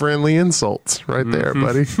family-friendly insults right there,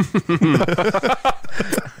 buddy.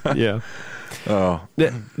 Yeah. Oh,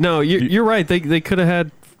 No, you're right. They could have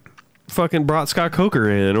had fucking brought Scott Coker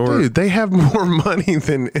in, or Dude, they have more money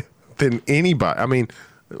than anybody. I mean,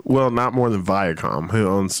 well, not more than Viacom, who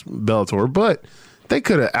owns Bellator, but they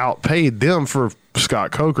could have outpaid them for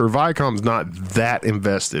Scott Coker. Viacom's not that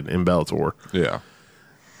invested in Bellator. yeah.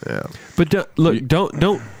 Yeah. But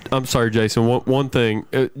don't. I'm sorry, Jason. One thing.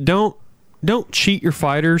 Don't cheat your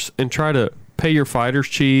fighters and try to pay your fighters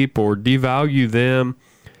cheap or devalue them.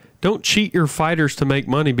 Don't cheat your fighters to make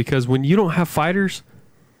money, because when you don't have fighters,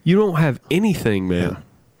 you don't have anything, man. Yeah.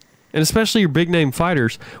 And especially your big name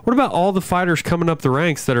fighters. What about all the fighters coming up the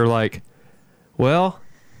ranks that are like, well,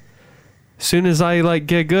 as soon as I like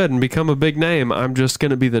get good and become a big name, I'm just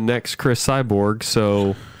going to be the next Chris Cyborg.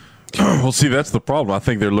 So, Well, see, that's the problem. I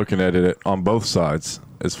think they're looking at it on both sides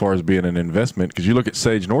as far as being an investment, because you look at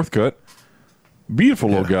Sage Northcutt, beautiful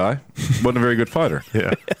little guy, wasn't a very good fighter.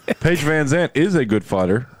 Yeah. Paige Van Zandt is a good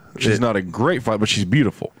fighter. She's not a great fighter, but she's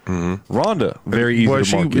beautiful. Mm-hmm. Ronda, very easy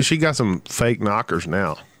to market. She got some fake knockers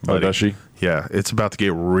now. Oh, buddy. does she? Yeah, it's about to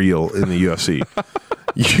get real in the UFC.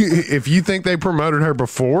 If you think they promoted her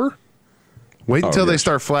before, wait until they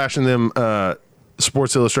start flashing them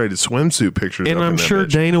Sports Illustrated swimsuit pictures. and up I'm in that sure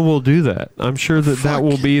bitch. Dana will do that. I'm sure that Fuck.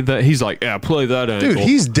 will be that. He's like, yeah, play that angle. Dude,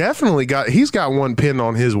 he's definitely got one pinned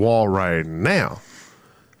on his wall right now.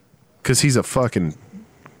 Because he's a fucking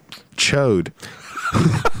chode.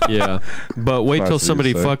 Yeah, but wait Nice till of you to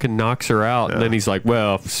somebody say. fucking knocks her out, and then he's like,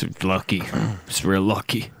 well, it's lucky. It's real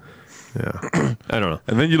lucky. Yeah. I don't know.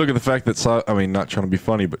 And then you look at the fact that, not trying to be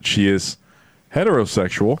funny, but she is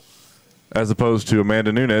heterosexual, as opposed to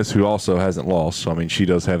Amanda Nunes, who also hasn't lost. So, I mean, she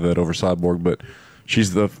does have that over Cyborg, but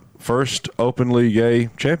she's the first openly gay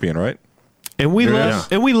champion, right? And we love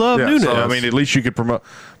Yeah, Nunes. So, I mean, at least you could promote.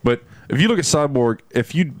 But if you look at Cyborg,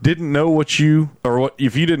 if you didn't know if you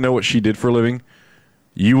didn't know what she did for a living,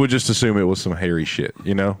 you would just assume it was some hairy shit,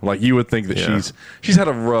 you know? Like, you would think that she's had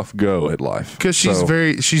a rough go at life. Because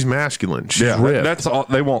she's masculine. She's ripped. That's all.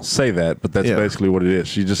 They won't say that, but that's basically what it is.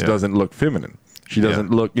 She just doesn't look feminine. She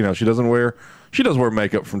doesn't look, she does wear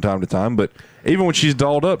makeup from time to time, but even when she's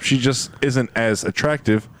dolled up, she just isn't as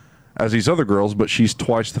attractive as these other girls, but she's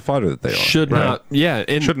twice the fighter that they are.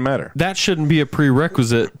 Shouldn't matter. That shouldn't be a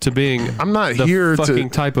prerequisite to being I'm not the here to- fucking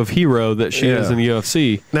type of hero that she is in the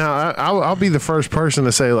UFC. Now, I'll be the first person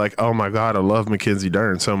to say, like, oh my God, I love Mackenzie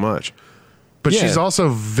Dern so much. But she's also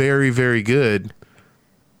very, very good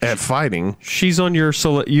at fighting. She's on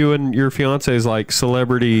you and your fiance's like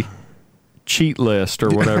celebrity cheat list or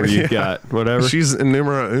whatever you've got. Whatever. She's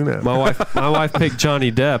numero uno. My wife picked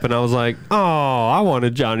Johnny Depp, and I was like, oh, I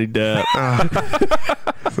wanted Johnny Depp.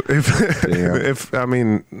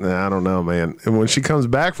 I don't know, man. And when she comes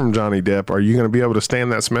back from Johnny Depp, are you going to be able to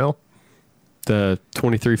stand that smell? The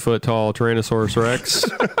 23-foot tall Tyrannosaurus Rex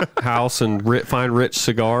house and fine rich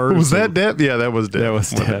cigars. Was that Depp? Yeah, that was Depp. That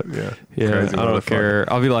was Depp. Yeah. Crazy I don't motherfucker.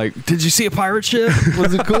 care. I'll be like, did you see a pirate ship?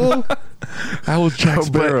 Was it cool? How was Jack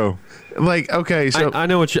Sparrow? Like, okay, so I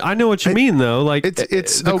know what you mean though. Like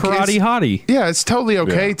it's the okay, karate hottie, yeah, it's totally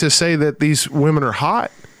okay to say that these women are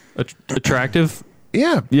hot. Attractive.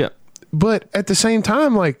 Yeah, Yeah. but at the same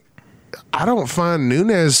time, like, I don't find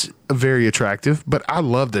Nunes very attractive, but I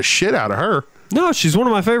love the shit out of her. No, she's one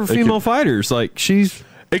of my favorite female fighters. Like she's.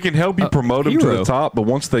 It can help you promote them to hero. the top, but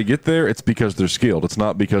once they get there, it's because they're skilled. It's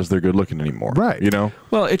not because they're good looking anymore. Right. You know?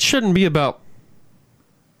 Well, it shouldn't be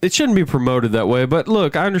promoted that way. But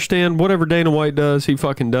look, I understand whatever Dana White does, he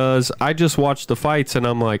fucking does. I just watch the fights and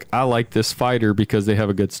I'm like, I like this fighter because they have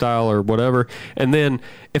a good style or whatever. And then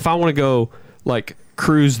if I want to go like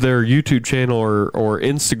cruise their YouTube channel or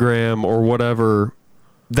Instagram or whatever,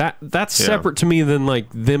 that's separate to me than like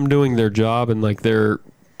them doing their job and like their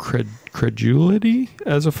credulity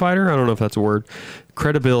as a fighter. I don't know if that's a word.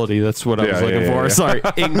 Credibility. That's what I was looking for. Yeah. Sorry.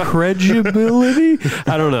 Incredibility.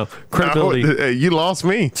 I don't know. Credibility. You lost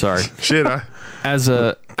me. Sorry. Shit. As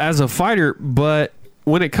a fighter, but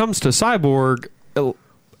when it comes to Cyborg,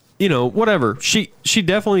 you know, whatever. She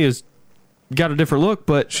definitely has got a different look,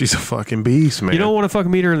 but She's a fucking beast, man. you don't want to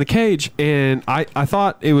fucking meet her in the cage. And I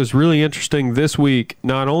thought it was really interesting this week.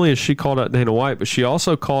 Not only has she called out Dana White, but she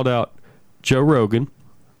also called out Joe Rogan.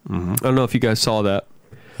 I don't know if you guys saw that.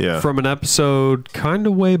 Yeah. From an episode kind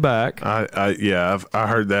of way back. I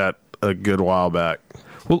heard that a good while back.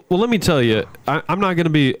 Well, let me tell you, I'm not going to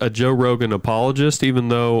be a Joe Rogan apologist, even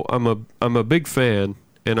though I'm a big fan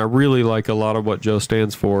and I really like a lot of what Joe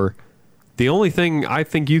stands for. The only thing I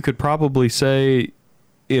think you could probably say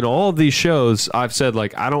in all of these shows, I've said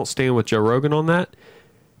like I don't stand with Joe Rogan on that,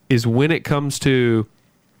 is when it comes to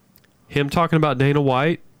him talking about Dana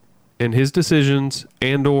White and his decisions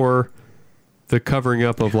and or the covering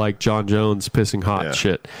up of like John Jones pissing hot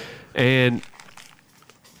shit. And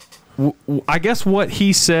I guess what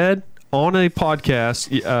he said on a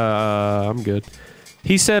podcast, I'm good.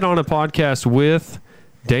 He said on a podcast with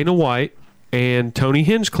Dana White and Tony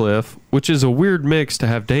Hinchcliffe, which is a weird mix to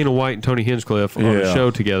have Dana White and Tony Hinchcliffe on a show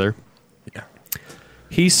together. Yeah.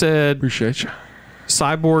 He said, Appreciate you.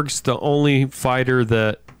 Cyborg's the only fighter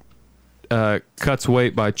that cuts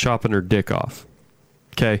weight by chopping her dick off.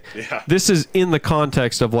 Okay. Yeah. This is in the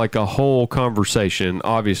context of like a whole conversation,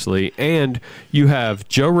 obviously. And you have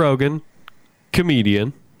Joe Rogan,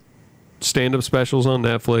 comedian, stand-up specials on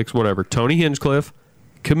Netflix, whatever. Tony Hinchcliffe,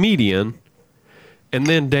 comedian, and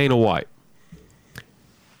then Dana White.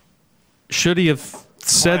 Should he have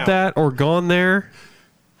said that or gone there?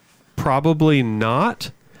 Probably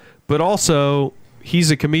not. But also,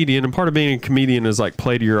 he's a comedian, and part of being a comedian is like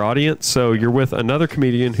play to your audience. So you're with another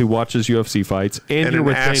comedian who watches UFC fights, and you're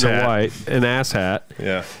with Dana White, an asshat.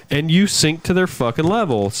 Yeah. And you sink to their fucking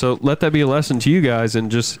level. So let that be a lesson to you guys and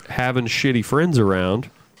just having shitty friends around.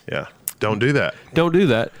 Yeah. Don't do that. Don't do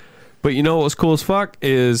that. But you know what was cool as fuck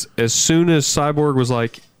is as soon as Cyborg was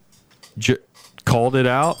like, called it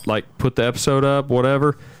out, like put the episode up,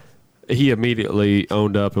 whatever, he immediately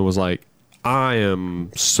owned up and was like, I am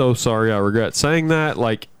so sorry. I regret saying that.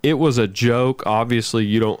 Like, it was a joke. Obviously,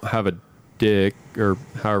 you don't have a dick, or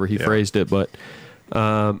however he phrased it, but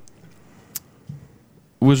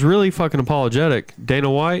was really fucking apologetic. Dana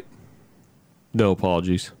White, no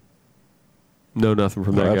apologies. No nothing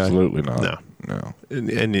from that guy. Absolutely not. No.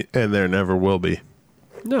 And there never will be.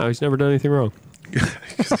 No, he's never done anything wrong.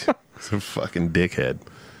 He's a fucking dickhead.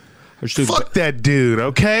 Dude, Fuck that dude,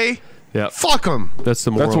 okay? yeah, Fuck him. that's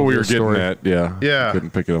the moral That's what we of were the getting story. at. Yeah. Yeah.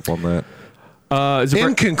 Couldn't pick it up on that.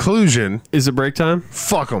 In conclusion, Is it break time?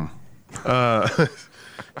 fuck him.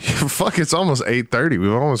 Fuck, it's almost 8:30.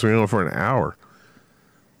 We've almost been on for an hour.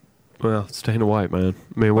 Well, it's Dana White, man.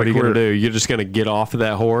 I mean, what Like are you going to we're- do? You're just going to get off of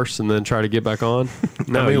that horse and then try to get back on?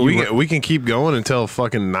 No, I mean, you we can keep going until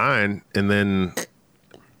fucking 9, and then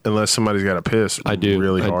unless somebody's got to piss I do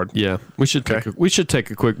really I- hard. Yeah, we should Okay. take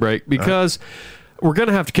a quick break because we're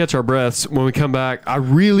gonna have to catch our breaths when we come back. I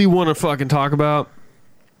really want to fucking talk about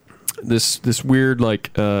this weird like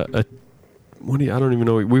I don't even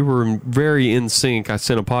know. We were very in sync. I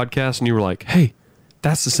sent a podcast and you were like, "Hey,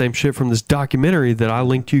 that's the same shit from this documentary that I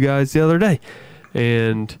linked you guys the other day,"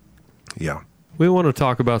 and Yeah. we want to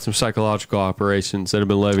talk about some psychological operations that have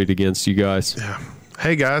been levied against you guys.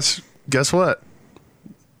 Hey guys, guess what?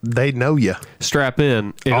 They know you. Strap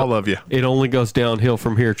in. All of you. It only goes downhill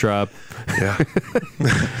from here, tribe. Yeah.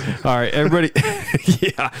 All right, everybody.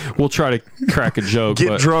 Yeah, we'll try to crack a joke. Get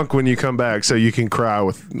but drunk when you come back so you can cry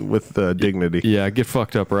with dignity. Yeah, get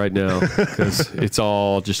fucked up right now because it's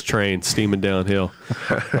all just train steaming downhill.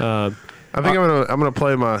 I think I'm gonna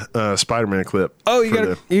play my Spider-Man clip. Oh, you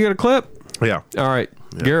got a clip? Yeah. All right.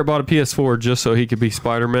 Garrett bought a PS4 just so he could be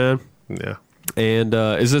Spider-Man. Yeah. And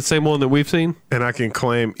is it the same one that we've seen? And I can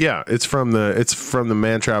claim, yeah, it's from the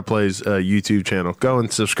Man Trap Plays YouTube channel. Go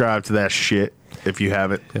and subscribe to that shit if you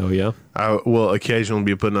haven't. Hell yeah. I will occasionally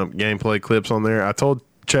be putting up gameplay clips on there. I told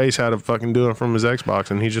Chase how to fucking do it from his Xbox,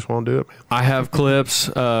 and he just won't do it, man. I have clips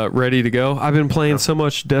ready to go. I've been playing so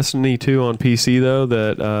much Destiny 2 on PC, though,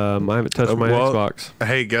 that I haven't touched my Xbox.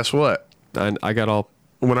 Hey, guess what? I got all...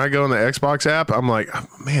 When I go in the Xbox app, I'm like,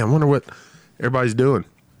 man, I wonder what everybody's doing.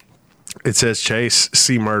 It says Chase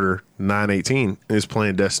C Murder 918 is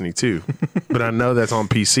playing Destiny 2, but I know that's on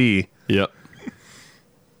PC. Yep.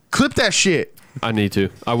 Clip that shit. I need to.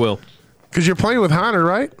 I will. Because you're playing with Heiner,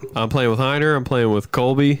 right? I'm playing with Heiner. I'm playing with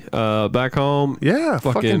Colby back home. Yeah.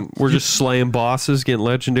 We're just slaying bosses, getting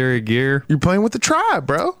legendary gear. You're playing with the tribe,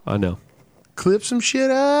 bro. I know. Clip some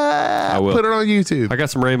shit up. I will. Put it on YouTube. I got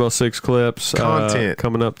some Rainbow Six clips. Content.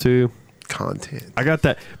 Coming up, too. Content. I got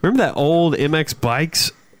that. Remember that old MX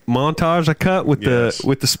Bikes montage I cut with the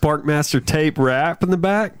Sparkmaster tape wrap in the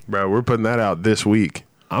back? Bro, we're putting that out this week.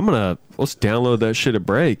 Let's download that shit at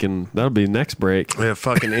break, and that'll be next break. Yeah,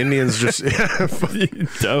 fucking Indians just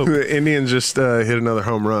Dope. The Indians just hit another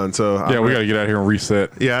home run. So we got to get out here and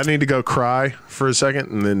reset. Yeah, I need to go cry for a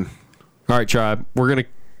second, and then. All right, tribe. We're gonna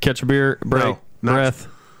catch a beer break. Breath.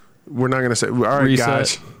 We're not gonna say. All right, reset.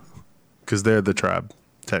 guys, because they're the tribe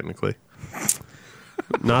technically.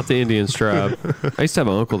 Not the Indians tribe. I used to have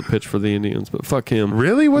an uncle that pitched for the Indians, but fuck him.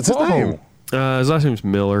 Really? What's his name? His last name's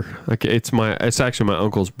Miller. It's actually my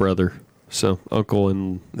uncle's brother. So uncle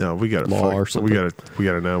and No, we got law or something. We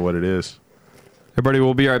gotta know what it is. Everybody,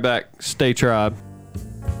 we'll be right back. Stay tribe.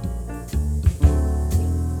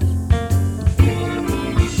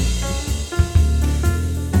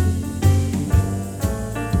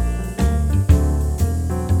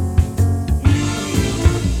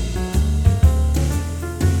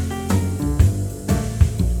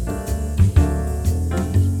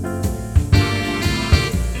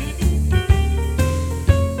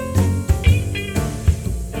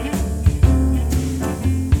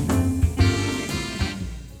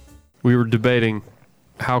 We were debating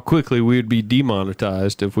how quickly we would be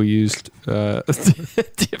demonetized if we used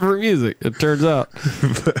different music. It turns out.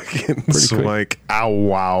 Fucking Swank. Ow,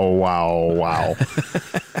 wow, wow, wow.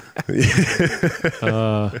 You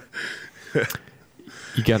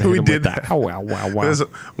got to hit him with that. Ow, wow, wow, wow. There's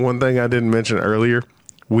one thing I didn't mention earlier.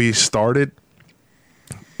 We started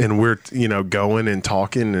and we're, going and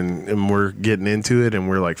talking and we're getting into it and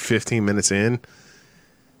we're like 15 minutes in.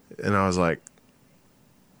 And I was like,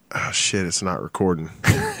 oh, shit, it's not recording.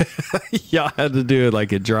 Y'all had to do it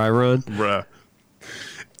like a dry run? Bruh.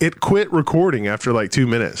 It quit recording after like 2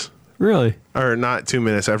 minutes. Really? Or not 2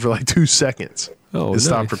 minutes, after like 2 seconds. Oh, it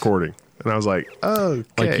stopped nice. recording. And I was like, okay.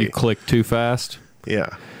 Like you clicked too fast?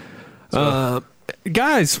 Yeah.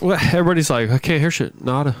 Guys, everybody's like, I can't hear shit.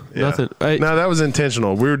 Nothing. Hey, No, that was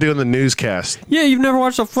intentional. We were doing the newscast. yeah, you've never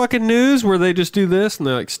watched the fucking news where they just do this and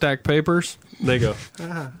they like stack papers? They go,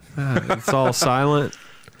 it's all silent.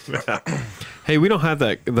 Hey, we don't have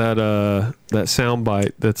that sound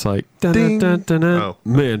bite that's like Ding. dun-dun-dun-dun-dun. Oh.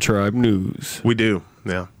 Man Tribe News. We do.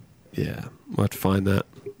 Yeah. Yeah, we'll have to find that.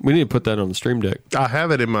 We need to put that on the stream deck. I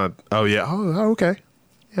have it in my. Oh, yeah. Oh, okay.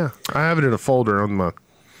 Yeah. I have it in a folder on my.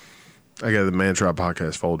 I got the Man Tribe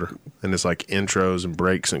podcast folder. And it's like intros and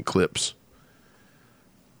breaks and clips.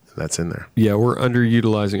 That's in there. Yeah, we're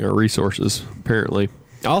underutilizing our resources, apparently.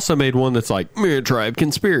 I also made one that's like Man Tribe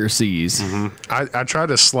Conspiracies. Mm-hmm. I tried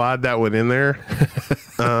to slide that one in there.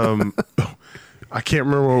 I can't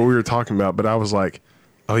remember what we were talking about, but I was like,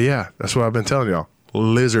 oh, yeah, that's what I've been telling y'all.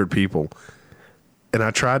 Lizard people. And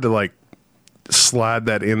I tried to like slide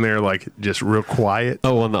that in there like just real quiet.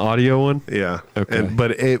 Oh, on the audio one? Yeah. Okay.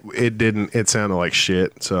 But it didn't. It sounded like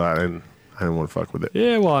shit, so I didn't want to fuck with it.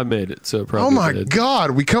 Yeah, well, I made it, so it probably Oh, my did.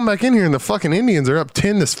 God. We come back in here and the fucking Indians are up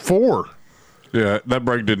 10-4. Yeah, that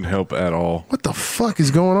break didn't help at all. What the fuck is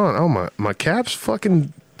going on? Oh, my cap's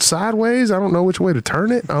fucking sideways. I don't know which way to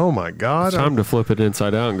turn it. Oh, my God. It's time to flip it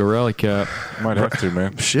inside out and go rally cap. Might have to,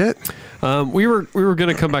 man. Shit. We were going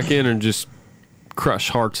to come back in and just crush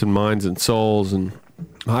hearts and minds and souls, and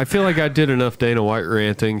I feel like I did enough Dana White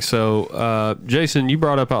ranting. So, Jason, you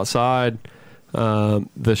brought up outside the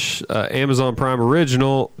Amazon Prime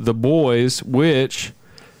original, The Boys, which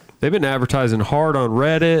they've been advertising hard on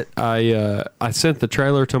Reddit. I sent the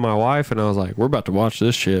trailer to my wife, and I was like, "We're about to watch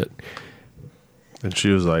this shit." And she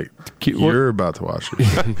was like, Cute- "You're about to watch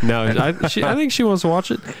it." No, I think she wants to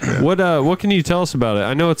watch it. Yeah. What can you tell us about it?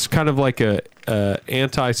 I know it's kind of like a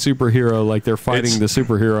anti-superhero, like they're fighting the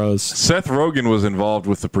superheroes. Seth Rogen was involved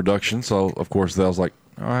with the production, so of course that was like,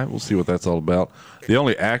 all right, we'll see what that's all about. The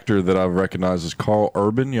only actor that I've recognized is Carl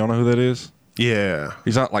Urban. Y'all know who that is? Yeah.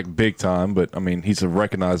 He's not like big time, but I mean, he's a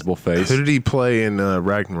recognizable face. Who did he play in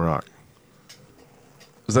Ragnarok?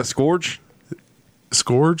 Is that Scourge?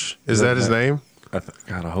 Scourge? Is that his name?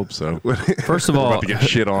 God, I hope so. First of all, about to get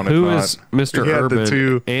shit on if who not. is Mr. He had the Urban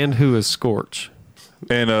two- and who is Scorch?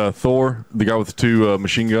 And Thor, the guy with the two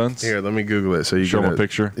machine guns. Here, let me Google it so you Show can him a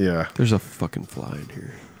picture. Yeah. There's a fucking fly in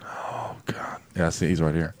here. Oh God. Yeah, I see. He's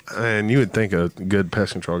right here. And you would think a good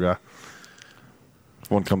pest control guy. If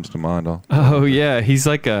one comes to mind, Oh yeah, he's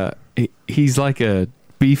like a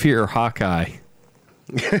beefier Hawkeye.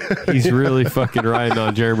 He's really fucking riding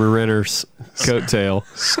on Jeremy Renner's coattail.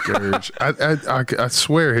 Scourge. I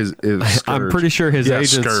swear his Scourge. I'm pretty sure his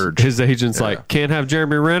Scourge. agent's like, can't have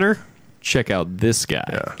Jeremy Renner? Check out this guy.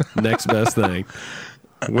 Yeah. Next best thing.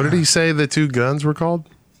 What did he say the two guns were called?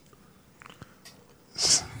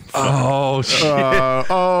 Oh shit!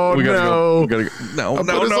 We gotta go. No, Put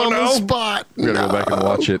us on the spot. We gotta go back and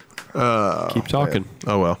watch it. Keep talking.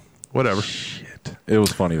 Oh well, whatever. Shit. It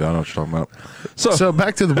was funny though. I know what you're talking about. So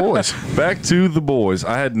back to the boys. Back to the boys.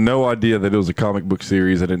 I had no idea that it was a comic book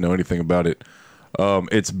series. I didn't know anything about it.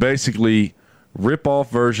 It's basically rip-off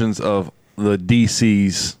versions of the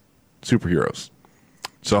DC's superheroes.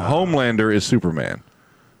 So Homelander is Superman.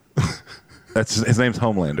 That's his name's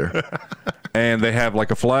Homelander. And they have like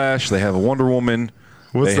a Flash. They have a Wonder Woman.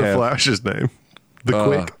 What's the Flash's name? The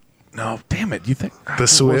Quick. No, damn it. You think The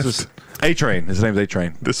Swift. A-Train. His name's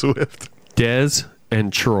A-Train. The Swift. Dez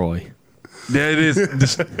and Troy. Yeah, it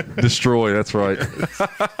is. Destroy. That's right.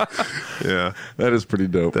 Yeah, That is pretty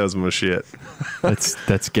dope. that's my shit.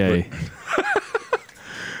 That's gay.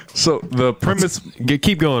 So the premise,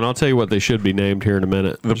 Keep going. I'll tell you what they should be named here in a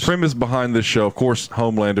minute. the premise behind this show, of course,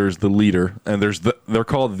 Homelander is the leader, and they're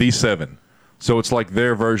called the Seven. So it's like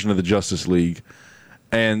their version of the Justice League,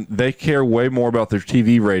 and they care way more about their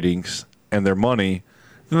TV ratings and their money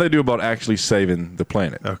than they do about actually saving the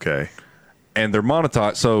planet. Okay. And they're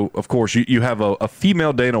monetized. So of course you have a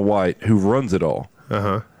female Dana White who runs it all.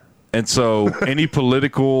 And so any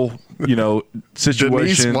political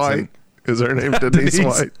situations. Denise White. Is her name Denise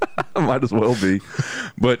White? Might as well be.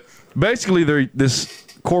 But basically, this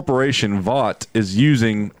corporation, Vought, is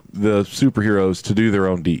using the superheroes to do their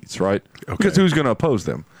own deeds, right? Okay. Because who's going to oppose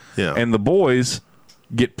them? Yeah. And the boys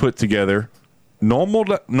get put together,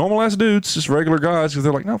 normal ass dudes, just regular guys, because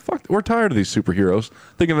they're like, no, fuck, we're tired of these superheroes.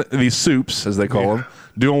 Thinking that these soups, as they call them,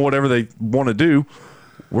 doing whatever they want to do.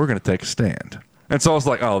 We're going to take a stand. And so I was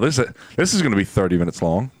like, oh, this is going to be 30 minutes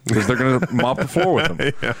long because they're going to mop the floor with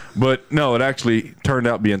them. Yeah. But no, it actually turned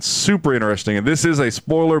out being super interesting. And this is a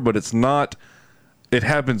spoiler, but it's not. It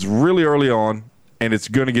happens really early on, and it's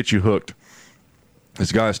going to get you hooked.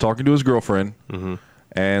 This guy is talking to his girlfriend,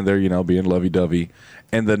 and they're, being lovey-dovey.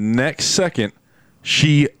 And the next second,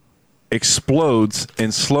 she explodes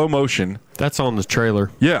in slow motion. That's on the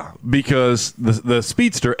trailer. Yeah, because the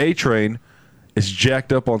speedster, A-Train, is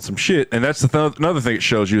jacked up on some shit, and that's another thing it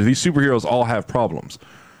shows you. These superheroes all have problems,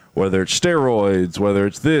 whether it's steroids, whether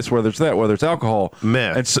it's this, whether it's that, whether it's alcohol,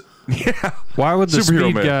 meth. And so, yeah, Why would the Superhero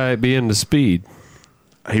speed meth. guy be into speed?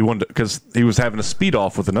 He wanted because he was having a speed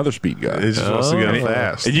off with another speed guy. He just wants to And get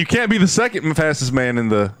fast. And you can't be the second fastest man in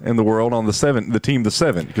the world on the team, the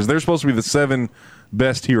seven, because they're supposed to be the seven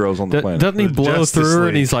best heroes on the planet. Doesn't he The blow Justice through League.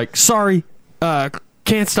 and he's like, sorry,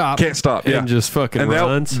 can't stop. Can't stop, yeah. And just fucking And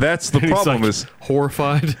runs. that's the And he's, problem like, is-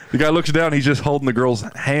 horrified. The guy looks down, he's just holding the girl's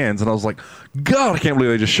hands, and I was like, God, I can't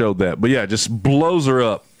believe they just showed that. But yeah, just blows her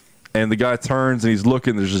up. And the guy turns and he's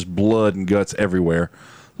looking, there's just blood and guts everywhere.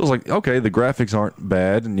 I was like, okay, the graphics aren't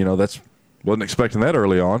bad, and wasn't expecting that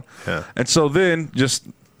early on. Yeah. And so then, just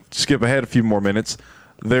skip ahead a few more minutes,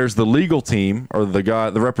 there's the legal team, or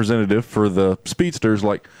the representative for the speedsters,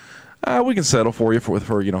 like, we can settle for you for a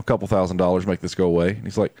couple $1,000s, make this go away. And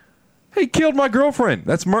he's like, hey, killed my girlfriend.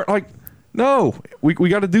 That's like, no, we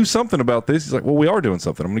got to do something about this. He's like, well, we are doing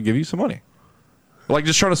something. I'm going to give you some money. Like,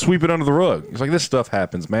 just trying to sweep it under the rug. He's like, this stuff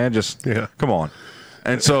happens, man. Just come on.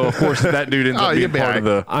 And so, of course, that dude ends up being part of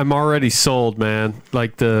the. I'm already sold, man.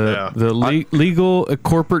 Like the Yeah. legal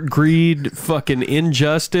corporate greed, fucking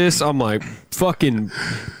injustice. I'm like, fucking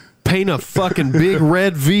paint a fucking big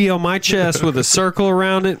red V on my chest with a circle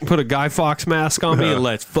around it, put a Guy Fawkes mask on me, and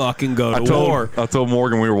let's fucking go to war. I told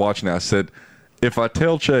Morgan we were watching that. I said, if I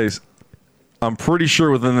tell Chase, I'm pretty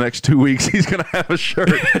sure within the next 2 weeks he's going to have a shirt.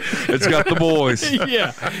 It's got the boys.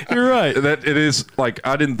 Yeah, you're right. That it is like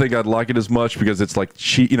I didn't think I'd like it as much because it's like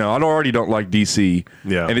I already don't like DC.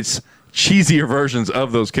 Yeah. And it's cheesier versions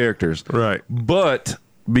of those characters. Right. But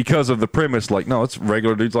because of the premise, like, no, it's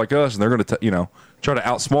regular dudes like us, and they're going to try to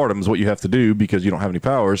outsmart them is what you have to do because you don't have any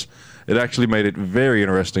powers. It actually made it very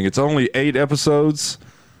interesting. It's only 8 episodes,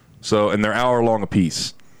 So, and they're hour long a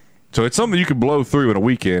piece. So it's something you could blow through in a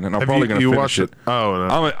weekend, and I'm probably going to finish it. Oh,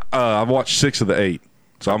 no. I've watched 6 of the 8,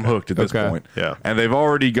 so I'm hooked at this point. Yeah. And they've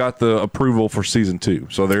already got the approval for season 2,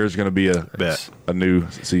 so there's going to be a new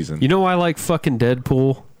season. You know why I like fucking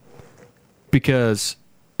Deadpool? Because,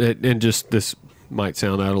 and just this might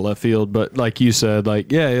sound out of left field, but like you said,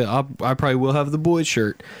 like, I probably will have the boys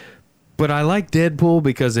shirt. But I like Deadpool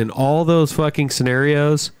because in all those fucking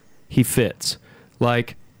scenarios, he fits.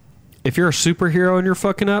 Like, if you're a superhero and you're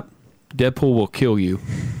fucking up, Deadpool will kill you.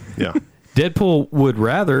 Yeah. Deadpool would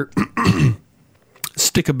rather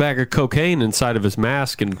stick a bag of cocaine inside of his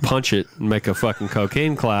mask and punch it and make a fucking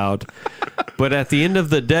cocaine cloud. But at the end of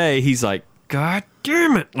the day, he's like, God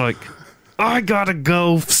damn it. Like, I gotta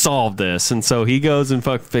go solve this. And so he goes and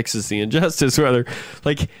fixes the injustice. Whether,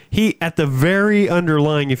 like, he, at the very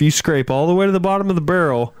underlying, if you scrape all the way to the bottom of the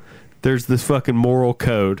barrel, there's this fucking moral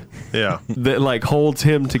code. Yeah. That, like, holds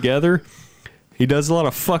him together. He does a lot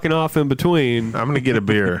of fucking off in between. I'm going to get a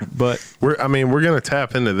beer. But we're going to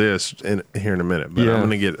tap into this here in a minute, but I'm going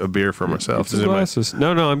to get a beer for myself. Some glasses.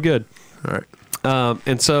 No, I'm good. All right.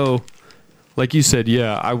 And so, like you said,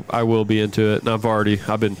 I will be into it. And I've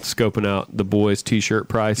been scoping out the boys' t-shirt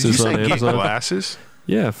prices on Amazon. Glasses?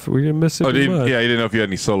 Yeah, if we're going to miss it. You didn't know if you had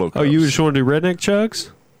any solo cups. Oh, you just want to do redneck chugs?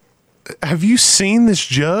 Have you seen this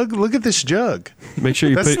jug? Look at this jug. Make sure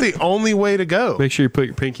you That's the only way to go. Make sure you put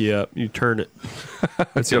your pinky up. You turn it.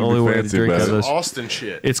 That's the only way to drink out of this. Austin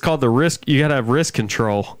shit. It's called the risk. You got to have risk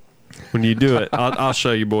control when you do it. I'll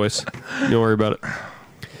show you, boys. Don't worry about it.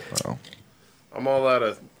 Wow. I'm all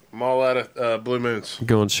out of Blue Moons.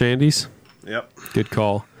 Going Shandy's? Yep. Good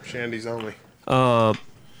call. Shandy's only.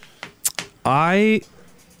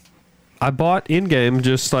 I bought In-Game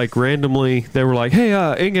just like randomly. They were like, hey,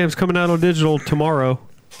 In-Game's coming out on digital tomorrow.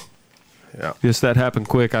 Yeah. Just that happened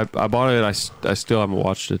quick. I bought it. I still haven't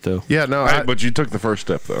watched it, though. Yeah, no. But you took the first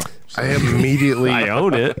step, though. So. I immediately. I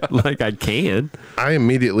own it. Like, I can. I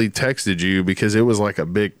immediately texted you because it was like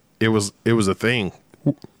it was a thing.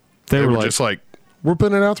 They were just like, we're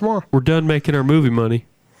putting it out tomorrow. We're done making our movie money.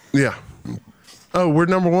 Yeah. Oh, we're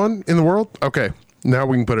number 1 in the world? Okay. Now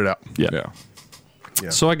we can put it out. Yeah.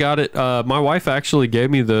 So I got it. My wife actually gave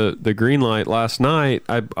me the green light last night.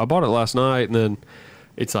 I bought it last night, and then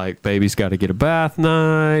it's like, baby's got to get a bath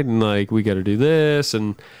night, and like we got to do this,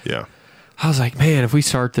 and yeah. I was like, man, if we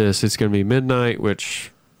start this, it's going to be midnight,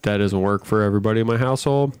 which that doesn't work for everybody in my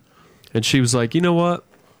household. And she was like, you know what?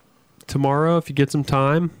 Tomorrow, if you get some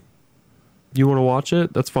time, you want to watch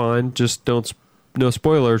it, that's fine. Just no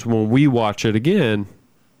spoilers when we watch it again.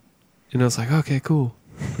 And I was like, okay, cool.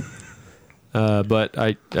 But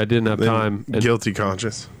I didn't have time. Guilty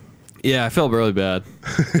conscience. Yeah, I felt really bad.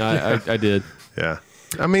 I did. Yeah.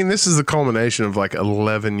 I mean, this is the culmination of like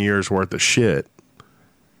 11 years worth of shit.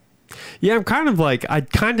 Yeah, I'm kind of like, I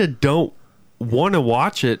kind of don't want to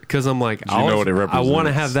watch it because I'm like, you know what it represents. I want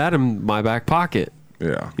to have that in my back pocket.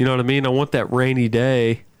 Yeah. You know what I mean? I want that rainy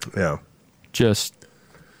day. Yeah. Just.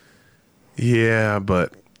 Yeah,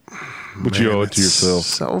 but you owe it to yourself.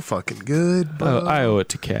 So fucking good. Bro. I owe it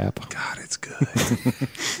to Cap. God, it's good.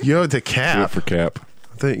 You owe it to Cap. Good for Cap.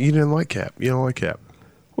 You didn't like Cap. You don't like Cap.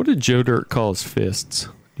 What did Joe Dirt call his fists?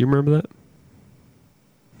 Do you remember that?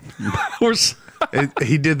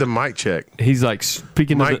 He did the mic check. He's like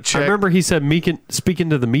speaking to the. Check. I remember he said speaking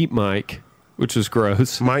to the meat mic, which was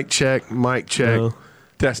gross. Mic check.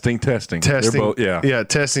 Testing. Testing. Both, Yeah,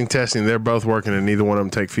 testing. They're both working, and neither one of them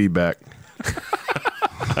take feedback.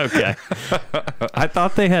 Okay. I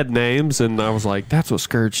thought they had names, and I was like, that's what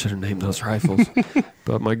Scourge should have named those rifles.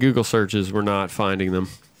 But my Google searches were not finding them.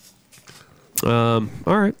 All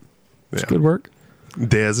right. It's good work.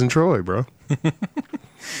 Dez and Troy, bro.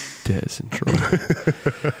 Dez and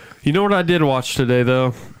Troy. You know what I did watch today,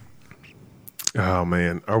 though? Oh,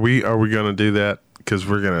 man. Are we going to do that? Because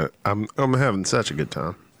we're going to... I'm having such a good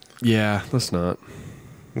time. Yeah, let's not.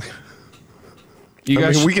 We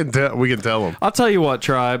can tell them. I'll tell you what,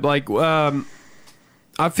 Tribe. Like,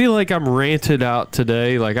 I feel like I'm ranted out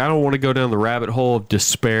today. Like, I don't want to go down the rabbit hole of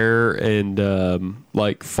despair and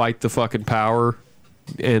like fight the fucking power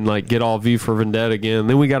and like get all V for Vendetta again.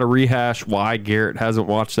 Then we got to rehash why Garrett hasn't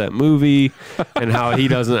watched that movie and how he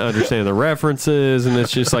doesn't understand the references, and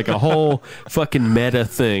it's just like a whole fucking meta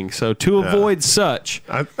thing. So to avoid such,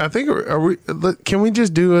 I think can we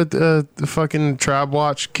just do a fucking Tribe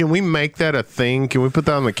Watch? Can we make that a thing? Can we put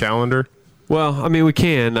that on the calendar? Well, I mean, we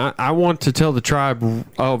can. I want to tell the Tribe.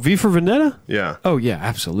 Oh, V for Vendetta? Yeah. Oh, yeah,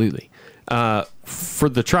 absolutely. For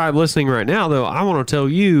the Tribe listening right now, though, I want to tell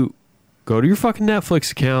you, go to your fucking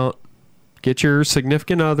Netflix account, get your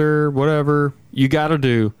significant other, whatever you got to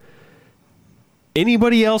do.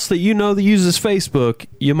 anybody else that you know that uses Facebook,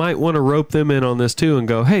 you might want to rope them in on this too and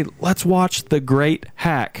go, hey, let's watch The Great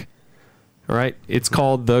Hack. All right? It's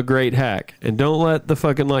called The Great Hack. And don't let the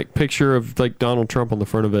fucking like picture of like Donald Trump on the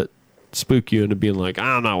front of it spook you into being like,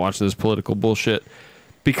 I'm not watching this political bullshit.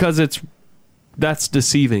 Because that's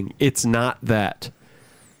deceiving. It's not that.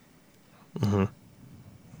 Mm-hmm.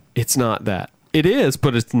 It's not that. It is,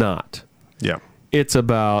 but it's not. Yeah. It's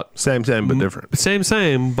about Same, but different.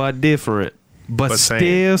 Same, but different. But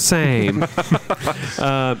still same.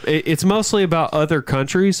 It's mostly about other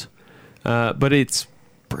countries, but it's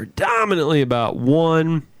predominantly about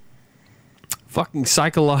one fucking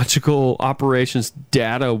psychological operations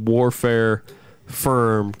data warfare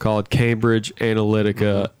firm called Cambridge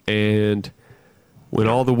Analytica. And when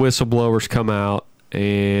all the whistleblowers come out,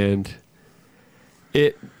 and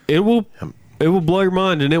it will blow your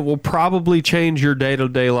mind, and it will probably change your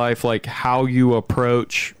day-to-day life, like how you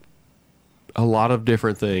approach a lot of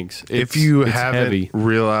different things. If you haven't heavy.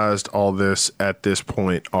 realized all this at this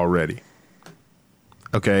point already.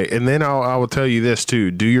 Okay, and then I will tell you this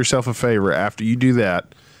too. Do yourself a favor. After you do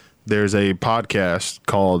that, there's a podcast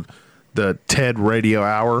called the TED Radio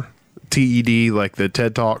Hour, TED, like the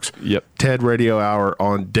TED Talks. Yep. TED Radio Hour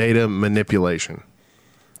on data manipulation.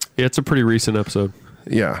 It's a pretty recent episode.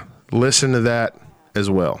 Yeah. Listen to that as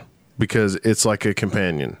well, because it's like a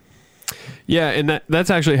companion. Yeah, and that's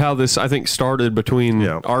actually how this, I think, started between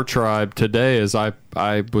Yeah. our tribe today. Is I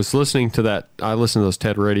was listening to that. I listen to those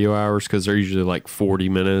TED Radio Hours because they're usually like 40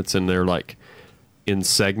 minutes, and they're like in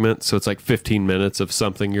segments. So it's like 15 minutes of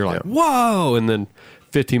something. You're like, whoa, and then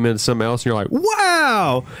 15 minutes of something else, and you're like,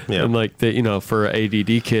 wow. Yeah. And like for an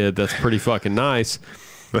ADD kid, that's pretty fucking nice.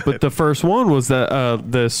 But the first one was that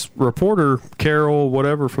this reporter, Carol,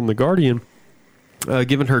 whatever, from The Guardian,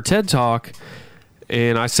 giving her TED Talk.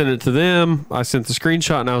 And I sent it to them. I sent the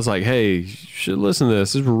screenshot, and I was like, hey, you should listen to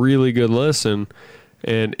this. This is a really good listen.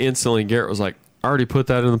 And instantly Garrett was like, I already put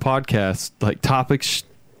that in the podcast. Like, topics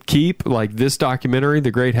keep, like this documentary, The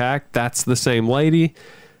Great Hack, that's the same lady.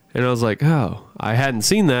 And I was like, oh, I hadn't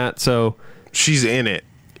seen that. So she's in it.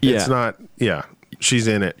 Yeah. It's not, yeah, she's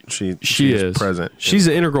in it. She is present. She's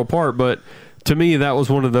an integral part. But to me, that was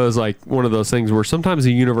one of those things where sometimes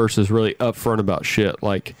the universe is really upfront about shit.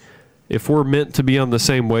 Like, if we're meant to be on the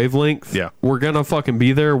same wavelength, yeah, we're going to fucking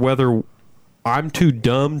be there, whether I'm too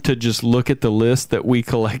dumb to just look at the list that we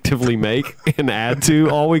collectively make and add to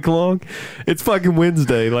all week long. It's fucking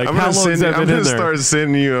Wednesday. Like, how long has that been in there? I'm going to start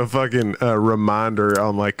sending you a fucking reminder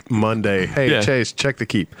on like Monday. Hey, yeah. Chase, check the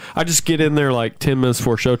keep. I just get in there like 10 minutes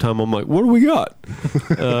before showtime. I'm like, what do we got?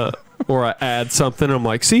 Or I add something. I'm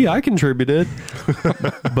like, see, I contributed.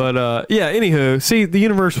 But yeah, anywho, see, the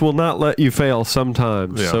universe will not let you fail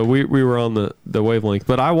sometimes. Yeah. So we were on the wavelength.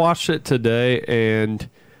 But I watched it today, and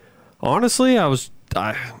honestly, I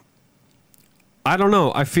don't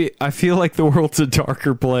know. I feel like the world's a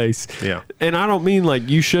darker place. Yeah. And I don't mean like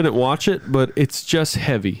you shouldn't watch it, but it's just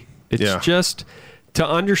heavy. It's just to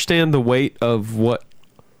understand the weight of what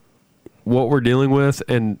we're dealing with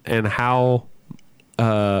and how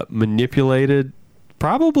manipulated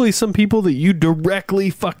probably some people that you directly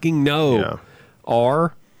fucking know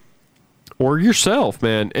are, or yourself,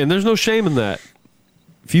 man. And there's no shame in that.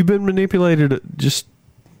 If you've been manipulated, just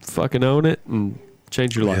fucking own it and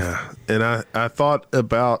change your life. Yeah. And I thought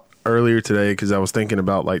about earlier today, because I was thinking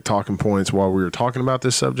about like talking points while we were talking about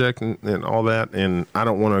this subject and all that, and I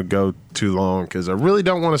don't want to go too long because I really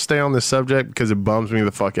don't want to stay on this subject because it bums me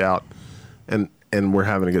the fuck out, and we're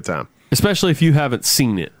having a good time. Especially if you haven't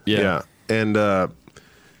seen it. Yeah. And,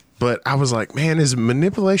 but I was like, man, is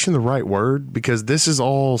manipulation the right word? Because this is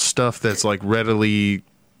all stuff that's like readily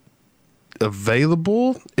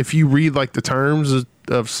available. If you read like the terms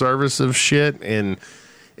of service of shit, and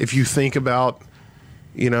if you think about,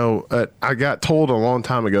 I got told a long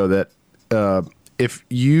time ago that if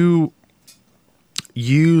you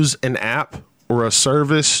use an app or a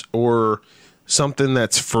service or something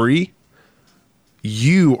that's free,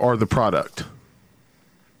 you are the product.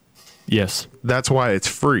 Yes. That's why it's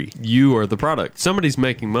free. You are the product. Somebody's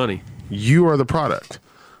making money. You are the product.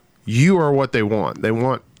 You are what they want. They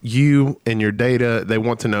want you and your data. They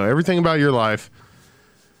want to know everything about your life.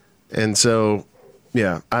 And so,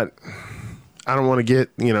 yeah, I don't want to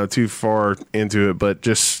get, too far into it, but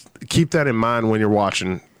just keep that in mind when you're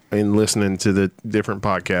watching and listening to the different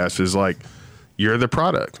podcasts. Is like, you're the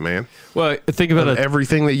product, man. Well, think about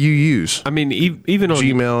everything that you use. I mean, even on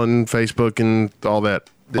Gmail and Facebook and all that.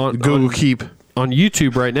 Google Keep. On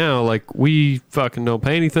YouTube right now, like, we fucking don't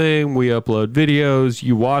pay anything. We upload videos.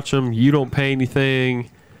 You watch them. You don't pay anything.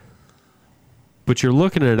 but you're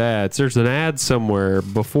looking at ads. There's an ad somewhere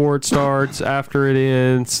before it starts, after it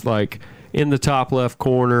ends, like in the top left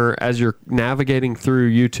corner as you're navigating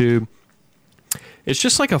through YouTube. It's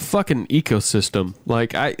just like a fucking ecosystem.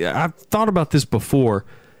 Like I've thought about this before,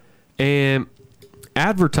 and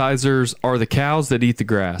advertisers are the cows that eat the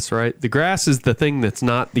grass, right? The grass is the thing that's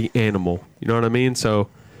not the animal. You know what I mean? So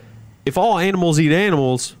if all animals eat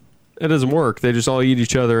animals, it doesn't work. They just all eat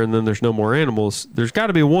each other, and then there's no more animals. There's got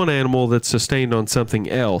to be one animal that's sustained on something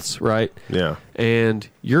else, right? Yeah. And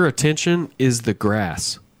your attention is the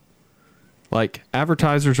grass. Like,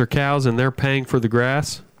 advertisers are cows, and they're paying for the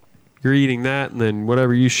grass. You're eating that, and then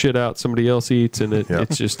whatever you shit out, somebody else eats, and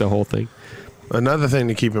it's just the whole thing. Another thing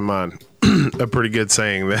to keep in mind, a pretty good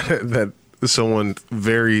saying that someone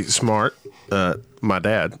very smart, my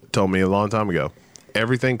dad, told me a long time ago.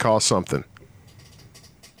 Everything costs something.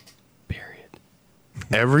 Period.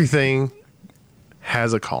 Everything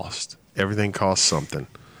has a cost. Everything costs something.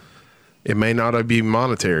 It may not be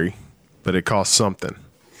monetary, but it costs something.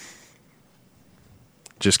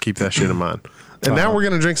 Just keep that shit in mind. And now we're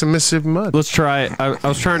going to drink some Mississippi Mud. Let's try it. I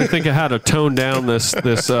was trying to think of how to tone down this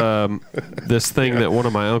thing that one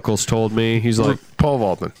of my uncles told me. He's like, Paul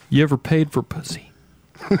Vaultman. "You ever paid for pussy?"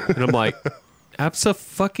 And I'm like,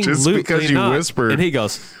 "Abso-fucking-lutely Just because you not." whispered. And he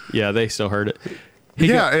goes, "Yeah, they still heard it."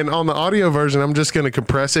 Yeah, and on the audio version, I'm just going to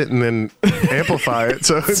compress it and then amplify it.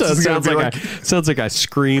 So, it's So it just gonna sounds be like I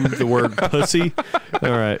screamed the word pussy. All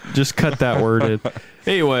right, just cut that word in.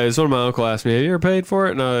 Anyways, one of my uncle asked me, "Have you ever paid for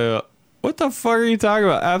it?" And I, "What the fuck are you talking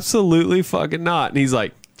about?" "Absolutely fucking not." And he's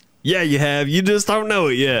like, "Yeah, you have. You just don't know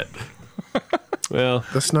it yet." Well,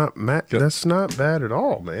 That's not bad at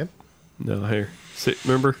all, man. no, here.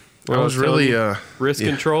 Remember? I was really risk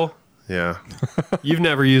control. yeah. You've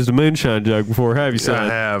never used a moonshine jug before, have you, son? I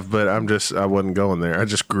have, but I wasn't going there. I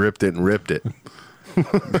just gripped it and ripped it.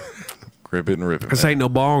 Grip it and rip it. This ain't no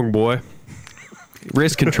bong, boy.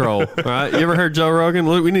 Risk control. All right. You ever heard Joe Rogan?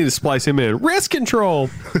 Look, we need to splice him in. Risk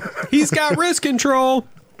control. He's got risk control.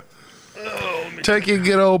 Take a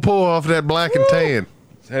good old pull off that black and tan.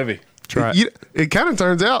 It's heavy. Try it. It kind of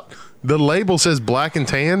turns out the label says black and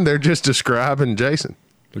tan. They're just describing Jason.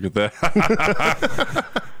 Look at that.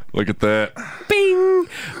 Look at that. Bing.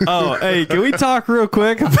 Oh, hey, can we talk real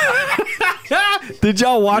quick? Did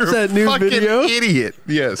y'all watch that new Fucking video? idiot.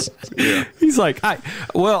 Yes. Yeah. He's like, I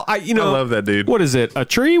love that dude. What is it? A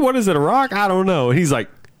tree? What is it? A rock? I don't know. And he's like,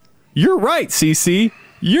 "You're right, CC.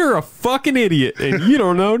 You're a fucking idiot, and you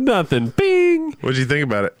don't know nothing." Bing. What'd you think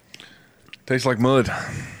about it? Tastes like mud.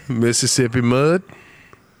 Mississippi Mud.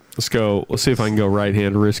 Let's go. Let's see if I can go right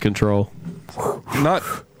hand risk control. Not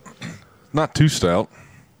too stout.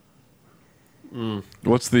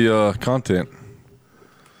 What's the content?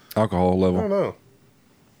 Alcohol I don't level. know.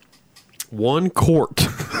 1 quart.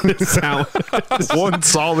 It's how- One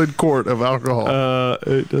solid quart of alcohol.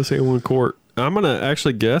 it does say 1 quart. I'm gonna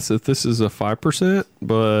actually guess that this is a 5%,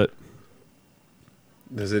 but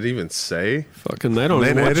Does it even say? fucking they don't They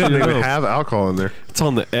even want you didn't to even know. have alcohol in there. It's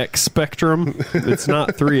on the X spectrum. It's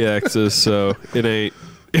not 3 X's, so it ain't.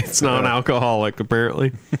 It's non-alcoholic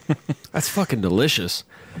apparently. That's fucking delicious.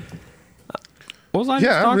 What was I?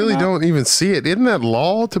 just Yeah, I talking really about? don't even see it. Isn't that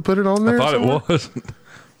law to put it on there? I thought somewhere? it was.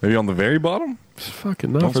 Maybe on the very bottom? It's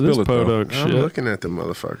fucking not Don't for this spill it, though. podunk I'm shit. looking at the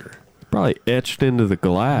motherfucker. Probably etched into the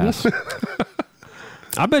glass.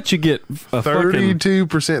 I bet you get a fucking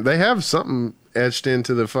 32%. They have something etched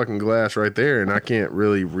into the fucking glass right there, and I can't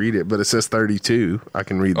really read it, but it says 32. I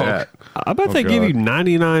can read that. I bet they give you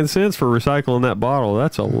 99 cents for recycling that bottle.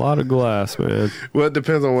 That's a lot of glass, man. Well, it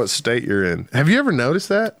depends on what state you're in. Have you ever noticed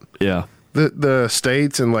that? Yeah. The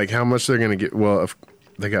states and like how much they're going to get. Well, if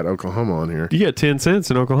they got Oklahoma on here. You get 10 cents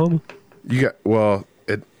in Oklahoma. You got, well,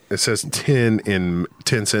 it says 10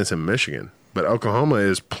 cents in Michigan, but Oklahoma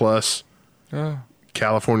is plus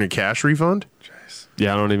California cash refund.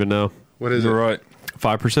 Yeah, I don't even know. What is You're it? right.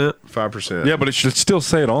 5%? 5%. Yeah, but it should still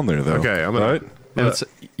say it on there, though. Okay, I'm gonna. right? And it's,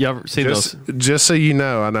 you ever seen those Just so you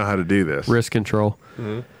know, I know how to do this. risk control?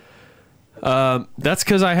 That's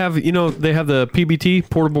because I have, they have the PBT,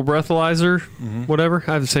 portable breathalyzer, whatever.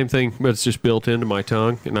 I have the same thing, but it's just built into my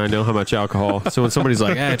tongue, and I know how much alcohol. So when somebody's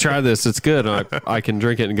like, "Hey, try this, it's good," and I can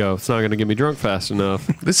drink it and go, "It's not going to get me drunk fast enough."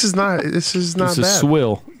 This is not This bad. is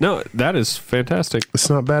swill. No, that is fantastic. It's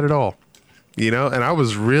not bad at all. And I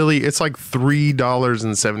was really, it's like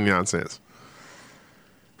 $3.79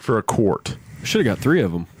 for a quart. Should have got 3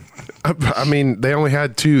 of them. I mean, they only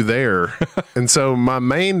had 2 there. And so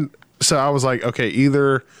so I was like, okay,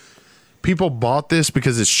 either people bought this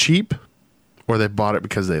because it's cheap or they bought it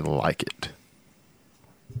because they like it.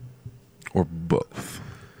 Or both.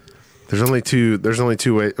 There's only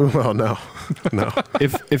two ways. Well, no.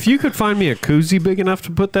 If you could find me a koozie big enough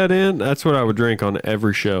to put that in, that's what I would drink on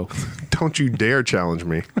every show. Don't you dare challenge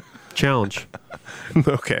me. Challenge.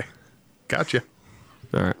 Okay. Gotcha.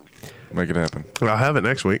 All right. Make it happen. I'll have it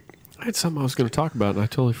next week. I had something I was going to talk about, and I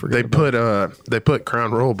totally forgot. They put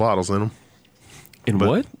Crown Royal bottles in them. In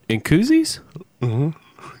what? In koozies?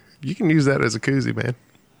 You can use that as a koozie, man.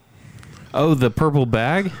 Oh, the purple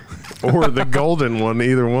bag? Or the golden one,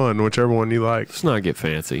 either one, whichever one you like. Let's not get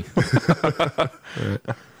fancy. Right.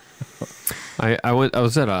 I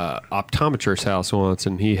was at a optometrist's house once,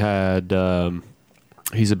 and he had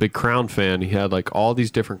he's a big Crown fan. He had like all these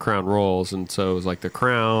different Crown Royals, and so it was like the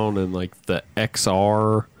Crown and like the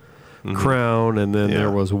XR Crown, and then there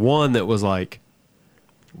was one that was like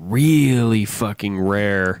really fucking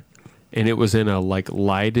rare, and it was in a like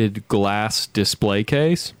lighted glass display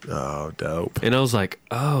case. Oh, dope. And I was like,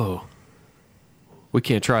 oh, we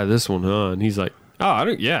can't try this one, huh? And he's like, oh, I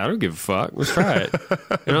don't give a fuck. Let's try it.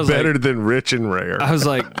 And I was Better like, than rich and rare. I was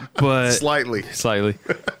like, but Slightly. I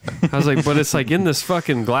was like, but it's like in this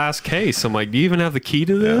fucking glass case. I'm like, do you even have the key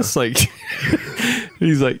to this? Like,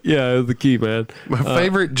 he's like, yeah, I have the key, man. My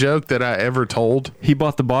favorite joke that I ever told. He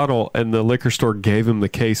bought the bottle, and the liquor store gave him the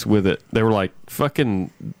case with it. They were like,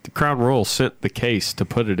 fucking Crown Royal sent the case to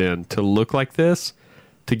put it in to look like this,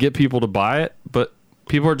 to get people to buy it, but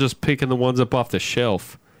people are just picking the ones up off the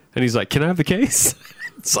shelf. And he's like, can I have the case?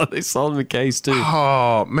 So they sold him the case, too.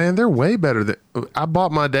 Oh, man, they're way better. I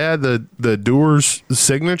bought my dad the Dewar's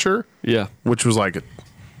Signature. Yeah. Which was like a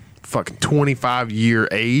fucking 25-year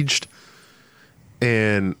aged.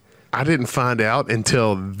 And I didn't find out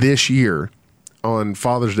until this year on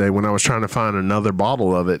Father's Day when I was trying to find another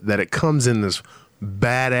bottle of it that it comes in this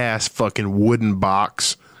badass fucking wooden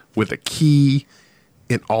box with a key.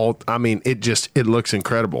 It looks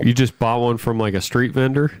incredible. You just bought one from like a street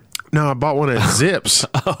vendor? No, I bought one at Zips,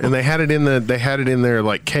 and they had it in their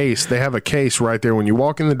like case. They have a case right there when you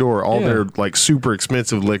walk in the door. All their like super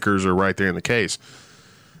expensive liquors are right there in the case.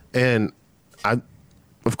 And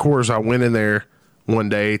of course, I went in there one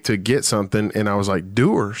day to get something, and I was like,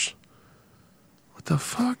 Dewar's? What the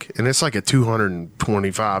fuck? And it's like a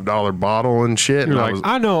 $225 bottle and shit. You're and like,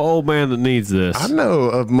 I know an old man that needs this. I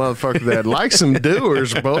know a motherfucker that likes some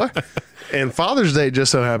Dewar's, boy. And Father's Day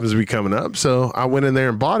just so happens to be coming up. So I went in there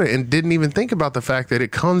and bought it and didn't even think about the fact that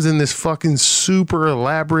it comes in this fucking super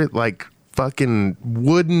elaborate, like fucking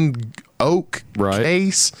wooden oak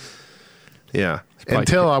case. Yeah.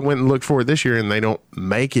 Until I went and looked for it this year, and they don't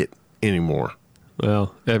make it anymore.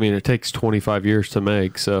 Well, I mean, it takes 25 years to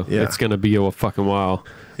make, so it's going to be a fucking while.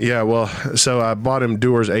 Yeah, well, so I bought him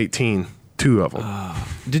Dewar's 18, two of them.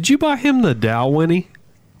 Did you buy him the Dalwhinnie?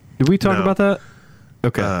 Did we talk about that?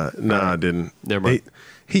 Okay. No, I didn't. Never mind.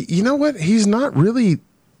 He, you know what? He's not really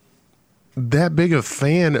that big a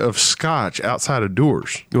fan of Scotch outside of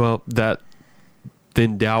Dewar's. Well, then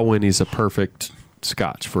Dalwhinnie's a perfect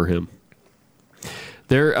Scotch for him.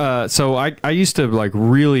 So I used to like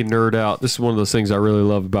really nerd out. This is one of those things I really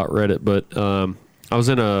love about Reddit. But I was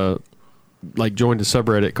joined a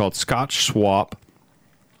subreddit called Scotch Swap,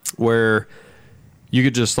 where you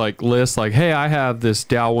could just like list like, hey, I have this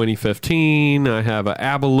Dalwhinnie 15, I have a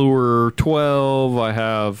Aberlour 12, I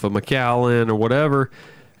have a Macallan or whatever,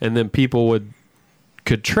 and then people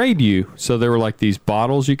could trade you. So there were like these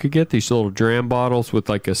bottles you could get, these little dram bottles with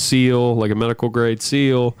like a seal, like a medical grade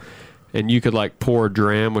seal. And you could like pour a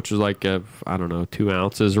dram, which is like 2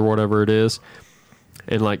 ounces or whatever it is,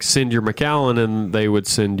 and like send your Macallan, and they would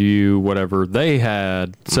send you whatever they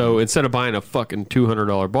had. So instead of buying a fucking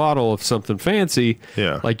 $200 bottle of something fancy,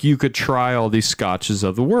 like you could try all these scotches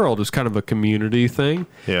of the world. It was kind of a community thing.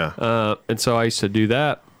 Yeah. And so I used to do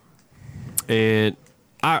that, and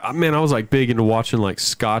I was like big into watching like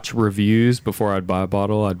Scotch reviews before I'd buy a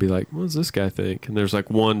bottle. I'd be like, what does this guy think? And there's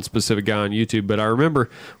like one specific guy on YouTube. But I remember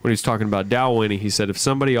when he was talking about Dalwhinnie, he said, if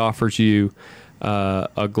somebody offers you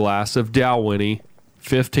a glass of Dalwhinnie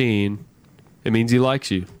 15, it means he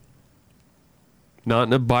likes you.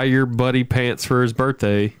 Not to buy your buddy pants for his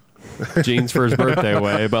birthday, jeans for his birthday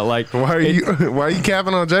way, but like, why are you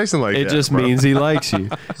capping on Jason like that? It just means he likes you.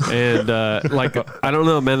 And like, I don't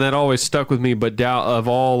know, man, that always stuck with me. But of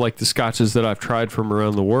all like the scotches that I've tried from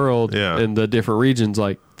around the world and the different regions,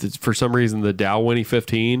 like for some reason the Dalwhinnie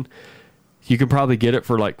 15, you can probably get it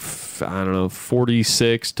for like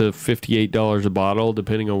 $46 to $58 a bottle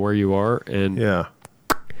depending on where you are. And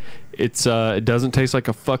it's it doesn't taste like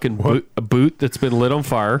a fucking boot that's been lit on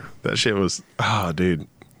fire. That shit was dude.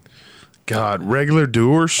 God, regular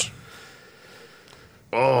Dewar's.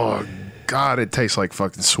 Oh, God, it tastes like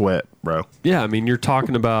fucking sweat, bro. Yeah, I mean, you're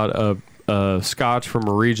talking about Scotch from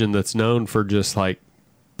a region that's known for just like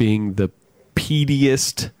being the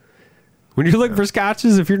peatiest. When you're looking for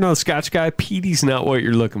scotches, if you're not a Scotch guy, peaty's not what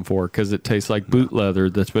you're looking for because it tastes like boot leather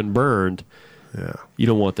that's been burned. Yeah. You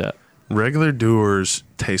don't want that. Regular Dewar's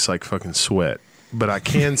taste like fucking sweat. But I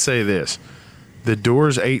can say this. The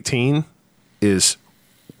Dewar's 18 is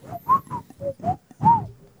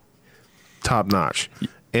top notch.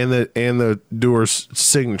 And the Dewar's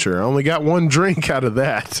signature. I only got one drink out of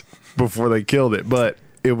that before they killed it. But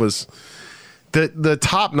it was the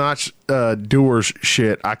top notch Dewar's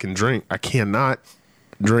shit I can drink. I cannot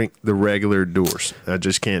drink the regular Dewar's. I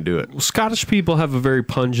just can't do it. Well, Scottish people have a very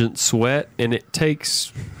pungent sweat, and it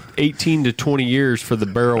takes 18 to 20 years for the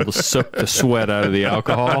barrel to suck the sweat out of the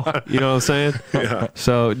alcohol. You know what I'm saying? Yeah.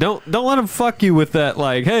 So don't let them fuck you with that.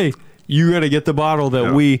 Like, hey, you got to get the bottle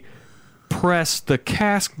that we press the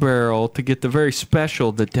cask barrel to get the very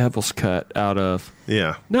special, the Devil's Cut out of.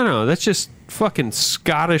 Yeah. No, that's just fucking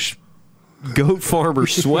Scottish goat farmer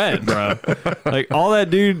sweat, bro. Like all that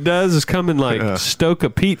dude does is come and like stoke a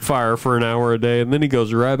peat fire for an hour a day, and then he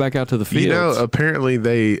goes right back out to the fields. You know, apparently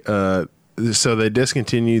they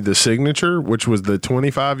discontinued the signature, which was the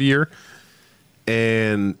 25 year,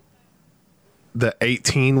 and the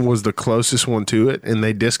 18 was the closest one to it, and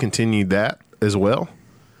they discontinued that as well.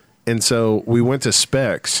 And so we went to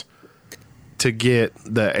Specs to get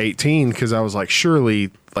the 18 because I was like,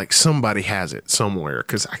 surely like somebody has it somewhere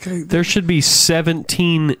because there should be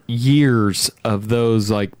 17 years of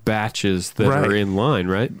those like batches that are in line,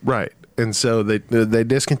 right? Right. And so they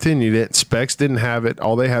discontinued it. Specs didn't have it.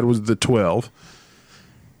 All they had was the 12.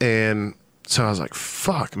 And so I was like,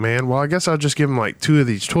 fuck, man. Well, I guess I'll just give them like 2 of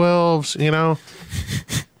these 12s, you know?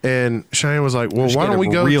 And Cheyenne was like, well, why don't we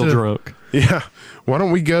go real drunk? Yeah. Why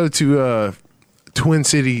don't we go to Twin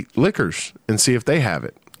City Liquors and see if they have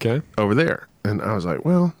it over there? And I was like,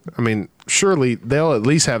 well, I mean, surely they'll at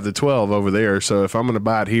least have the 12 over there. So if I'm going to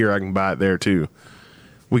buy it here, I can buy it there too.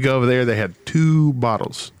 We go over there. They had 2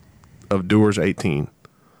 bottles of Dewar's 18,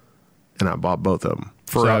 and I bought both of them.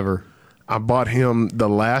 Forever. So I bought him the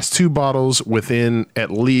last 2 bottles within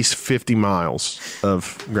at least 50 miles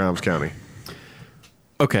of Grimes County.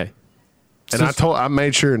 Okay. And I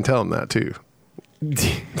made sure and tell him that too.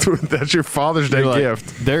 That's your Father's Day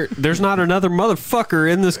gift. There's not another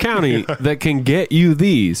motherfucker in this county that can get you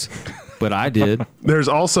these, but I did. There's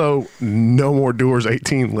also no more Dewar's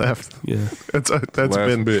 18 left. Yeah, that's Last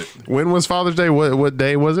been. bit. When was Father's Day? What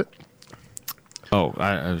day was it? Oh,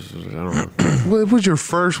 I don't know. What was your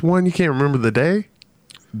first one? You can't remember the day?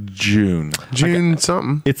 June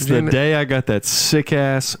something. It's June. the day I got that sick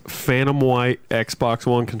ass Phantom White Xbox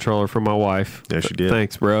One controller from my wife. Yes, you did.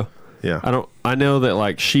 Thanks, bro. Yeah. I know that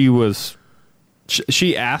like she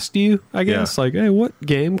asked you, I guess, like, hey, what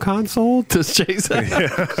game console does Chase have?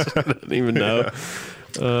 She doesn't even know.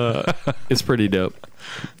 It's pretty dope.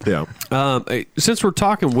 Yeah. Since we're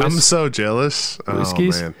talking I'm so jealous.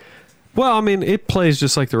 whiskeys. Oh, man. Well, I mean, it plays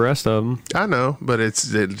just like the rest of them. I know, but it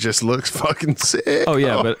just looks fucking sick. Oh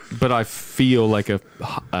yeah, but I feel like a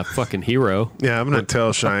fucking hero. Yeah, I'm gonna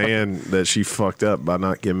tell Cheyenne that she fucked up by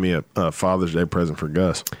not giving me a Father's Day present for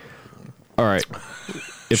Gus. All right.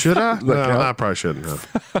 Should I? No, I probably shouldn't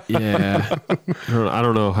have. Yeah. I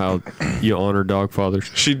don't know how you honor dog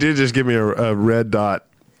fathers. She did just give me a red dot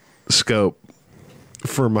scope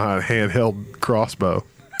for my handheld crossbow.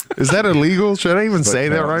 Is that illegal? Should I even say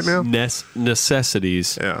that right now?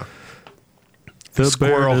 Necessities. Yeah. The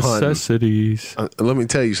Squirrel bare hunting. necessities. Let me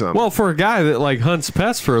tell you something. Well, for a guy that like hunts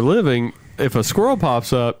pests for a living, if a squirrel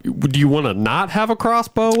pops up, do you want to not have a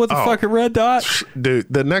crossbow with a fucking red dot?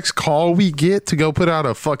 Dude, the next call we get to go put out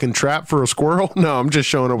a fucking trap for a squirrel, no, I'm just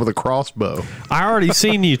showing up with a crossbow. I already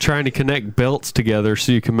seen you trying to connect belts together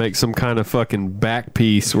so you can make some kind of fucking back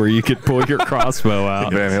piece where you could pull your crossbow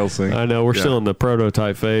out. Van Helsing. I know we're still in the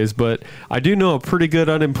prototype phase, but I do know a pretty good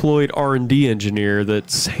unemployed R&D engineer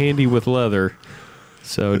that's handy with leather.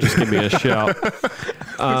 So just give me a shout.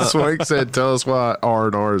 Swank said, tell us why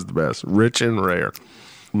R&R is the best. Rich and rare.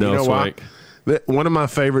 No, You know Swank. why? One of my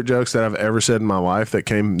favorite jokes that I've ever said in my life that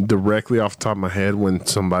came directly off the top of my head when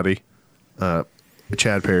somebody,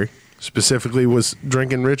 Chad Perry, specifically was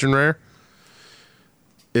drinking Rich and Rare,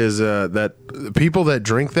 is that people that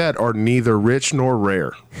drink that are neither rich nor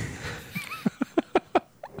rare.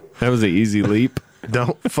 That was an easy leap.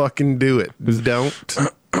 Don't fucking do it. Don't.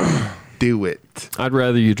 do it. I'd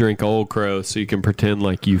rather you drink Old Crow so you can pretend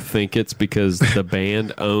like you think it's because the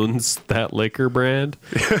band owns that liquor brand.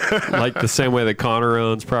 Like the same way that Connor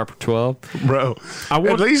owns Proper 12. Bro,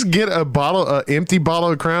 at least get a empty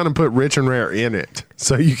bottle of Crown and put Rich and Rare in it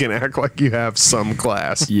so you can act like you have some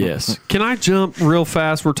class. Yes. Can I jump real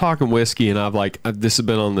fast? We're talking whiskey, and this has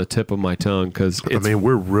been on the tip of my tongue because it's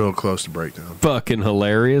we're real close to breakdown. fucking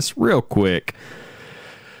hilarious. Real quick.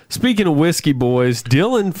 Speaking of whiskey boys,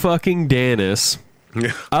 Dylan fucking Dennis.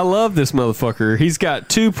 Yeah. I love this motherfucker. He's got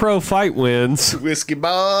 2 pro fight wins. Whiskey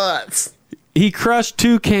butts. He crushed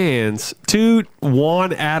 2 cans, 2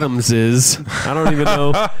 Juan Adamses. I don't even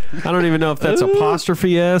know if that's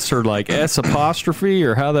apostrophe S or like S apostrophe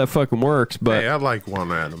or how that fucking works. But hey, I like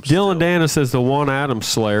Juan Adams. Dylan Dennis is the Juan Adams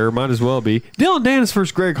Slayer. Might as well be. Dylan Dennis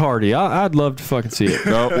versus Greg Hardy. I'd love to fucking see it.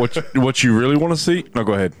 No, what you really want to see? No,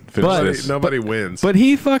 go ahead. Finish this. Nobody wins. But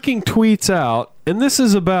he fucking tweets out, and this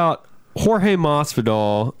is about Jorge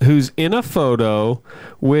Masvidal, who's in a photo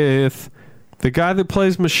with the guy that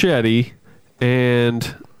plays Machete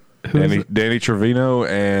and Danny Trevino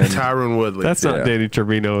and Tyron Woodley. That's not Danny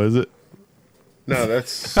Trevino, is it? No,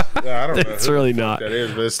 that's I don't know. It's really not. That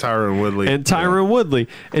is, but it's Tyron Woodley. And Tyron Woodley.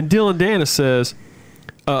 And Dylan Dennis says,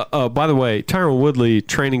 by the way, Tyron Woodley,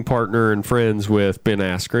 training partner and friends with Ben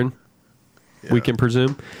Askren, we can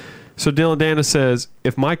presume. So Dylan Dennis says,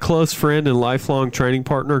 if my close friend and lifelong training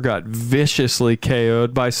partner got viciously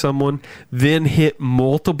KO'd by someone, then hit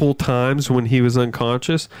multiple times when he was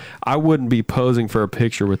unconscious, I wouldn't be posing for a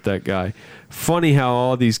picture with that guy. Funny how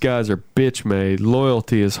all these guys are bitch made.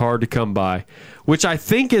 Loyalty is hard to come by. Which I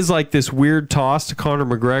think is like this weird toss to Conor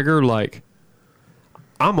McGregor, like,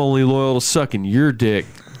 I'm only loyal to sucking your dick.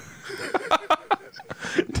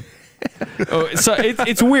 So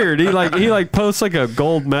it's weird. He posts like a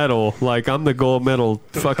gold medal, like I'm the gold medal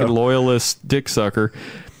fucking loyalist dick sucker.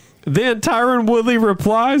 Then Tyron Woodley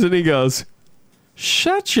replies and he goes,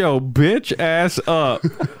 "Shut your bitch ass up.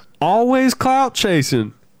 Always clout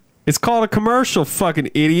chasing. It's called a commercial, fucking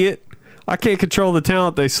idiot. I can't control the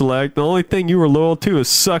talent they select. The only thing you were loyal to is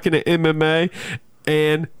sucking at MMA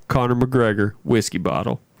and Conor McGregor whiskey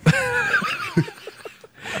bottle."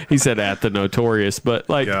 He said at the Notorious, but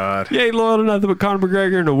like, God. You ain't loyal to nothing but Conor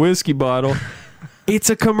McGregor and a whiskey bottle. It's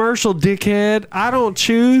a commercial, dickhead. I don't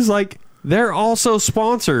choose. Like, they're also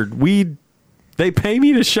sponsored. They pay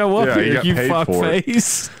me to show up here, you fuck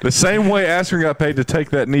face. The same way Askren got paid to take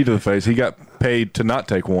that knee to the face, he got paid to not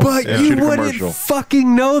take one. But you wouldn't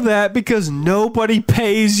fucking know that because nobody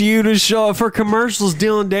pays you to show up for commercials,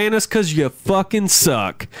 Dylan Dennis, because you fucking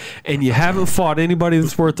suck. And you haven't fought anybody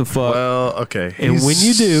that's worth a fuck. Well, okay. And when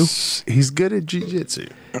you do, he's good at jiu-jitsu.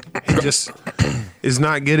 He just is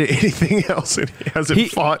not good at anything else, and he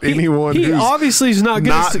hasn't fought anyone he who's obviously is not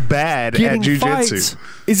good at bad at jiu-jitsu. Fights.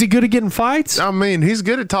 Is he good at getting fights? I mean, he's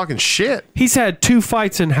good at talking shit. He's had 2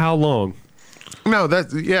 fights in how long? No,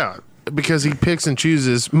 because he picks and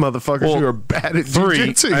chooses motherfuckers who are bad at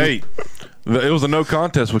jiu-jitsu. Hey, it was a no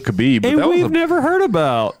contest with Khabib. But we've never heard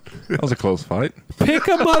about. That was a close fight. Pick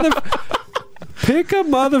a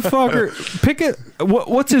motherfucker.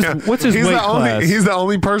 What's his weight class? He's the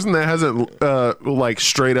only person that hasn't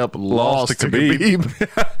straight up lost to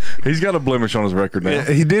Khabib. He's got a blemish on his record now.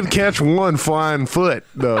 He did catch one flying foot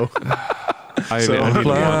though. I need to watch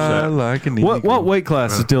that. Like what weight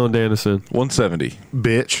class is Dylan Dennis in? 170.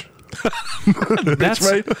 Bitch. That's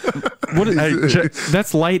right.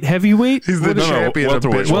 That's light heavyweight. He's the champion of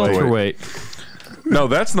welterweight. No,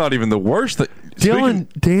 that's not even the worst. Dylan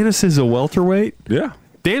Dennis is a welterweight. Yeah,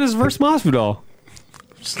 Dennis versus Masvidal.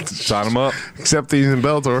 Sign him up. Except he's in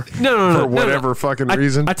Bellator. No. For whatever fucking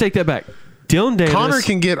reason. I take that back. Dylan Dennis. Connor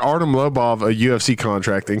can get Artem Lobov a UFC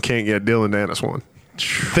contract and can't get Dylan Dennis one.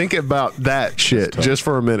 Think about that shit just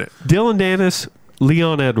for a minute. Dylan Dennis,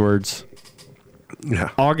 Leon Edwards.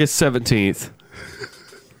 Yeah. August 17th.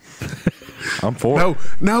 I'm for it.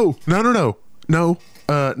 No.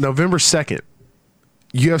 November 2nd.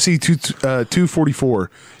 UFC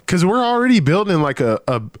 244. Because we're already building like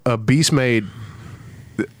a beast made,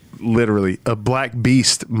 literally, a black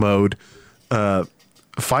beast mode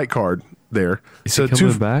fight card there. Is he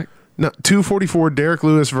coming back? No, 244 Derek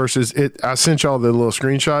Lewis versus it. I sent y'all the little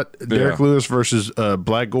screenshot. Derek Lewis versus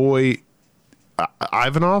Blagoy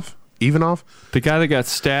Ivanov. The guy that got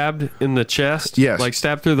stabbed in the chest? Yes. Like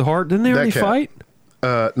stabbed through the heart? Didn't they already fight?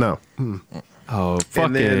 No. Oh,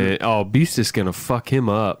 fuck it. Oh, Beast is going to fuck him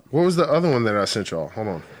up. What was the other one that I sent y'all? Hold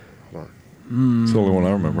on. It's the only one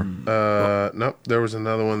I remember. Nope, there was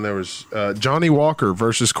another one. There was Johnny Walker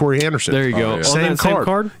versus Corey Anderson. There you go. yeah. On Same that same card.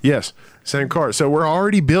 card? Yes, same card. So we're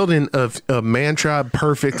already building a Man Tribe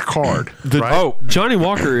perfect card. Right? Oh, Johnny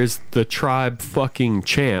Walker is the tribe fucking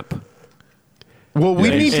champ. well, we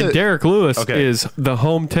need And to. Derek Lewis Okay. is the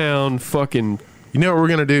hometown fucking You know what we're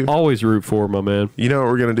gonna do? always root for, my man. You know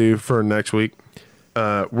what we're gonna do for next week?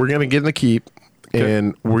 We're gonna get in the keep,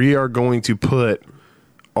 and we are going to put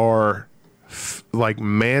our like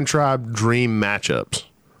Man Tribe dream matchups,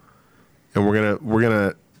 and we're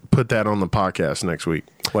gonna put that on the podcast next week.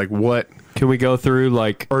 Like what Can we go through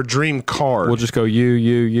like our dream card? we'll just go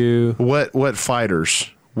you. what fighters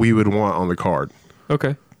we would want on the card.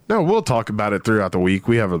 Okay. No, we'll talk about it throughout the week.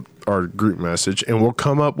 We have our group message, and we'll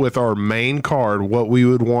come up with our main card, what we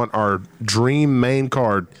would want our dream main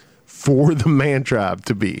card for the Man Tribe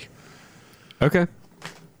to be. Okay.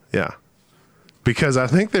 Yeah. Because I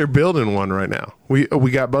think they're building one right now. We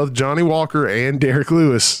got both Johnny Walker and Derek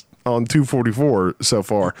Lewis on 244 so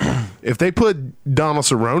far. If they put Donald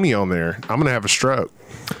Cerrone on there, I'm going to have a stroke.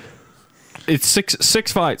 It's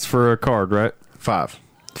six fights for a card, right? 5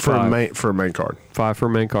 for a main card. 5 for a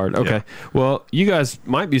main card. Okay. Yeah. Well, you guys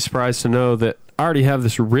might be surprised to know that I already have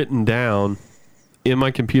this written down in my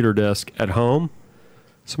computer desk at home.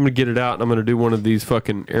 So I'm going to get it out and I'm going to do one of these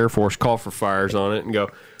fucking Air Force call for fires on it and go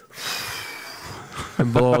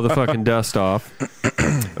and blow all the fucking dust off.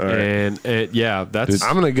 And yeah, that's.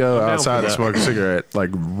 I'm going to go I'm down outside for and that. smoke a cigarette like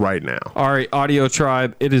right now. All right, Audio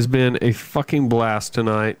Tribe, it has been a fucking blast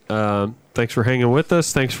tonight. Thanks for hanging with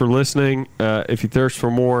us. Thanks for listening. If you thirst for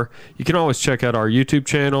more, you can always check out our YouTube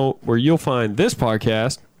channel where you'll find this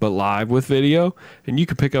podcast, but live with video, and you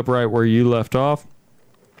can pick up right where you left off.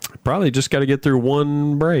 Probably just got to get through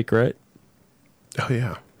one break, right? Oh,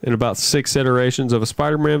 yeah. In about 6 iterations of a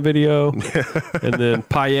Spider-Man video, and then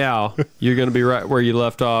Payal, you're going to be right where you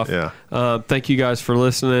left off. Yeah. Thank you guys for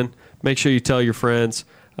listening. Make sure you tell your friends.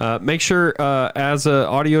 Make sure, as a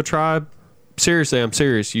Audio Tribe, seriously, I'm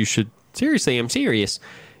serious. I'm serious.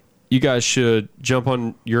 You guys should jump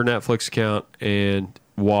on your Netflix account and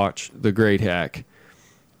watch The Great Hack.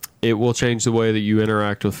 It will change the way that you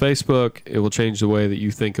interact with Facebook. It will change the way that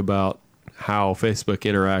you think about how Facebook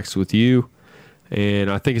interacts with you.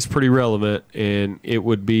 And I think it's pretty relevant, and it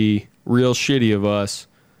would be real shitty of us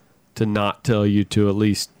to not tell you to at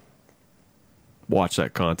least watch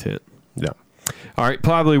that content. Yeah. All right,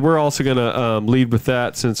 probably we're also going to lead with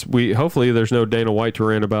that since hopefully there's no Dana White to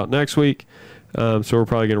rant about next week. So we're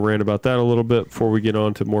probably going to rant about that a little bit before we get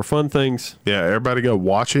on to more fun things. Yeah, everybody go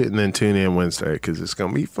watch it and then tune in Wednesday because it's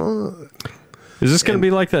going to be fun. Is this going to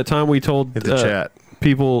be like that time we told Hit the chat.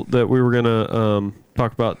 people that we were going to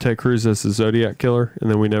talk about Ted Cruz as the Zodiac Killer, and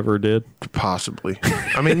then we never did? Possibly.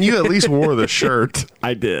 I mean, you at least wore the shirt.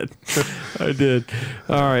 I did. I did.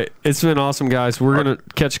 All right. It's been awesome, guys. We're going to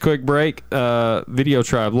catch a quick break. Video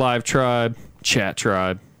Tribe, Live Tribe, Chat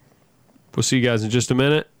Tribe. We'll see you guys in just a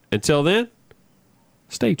minute. Until then,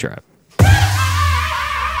 stay Tribe.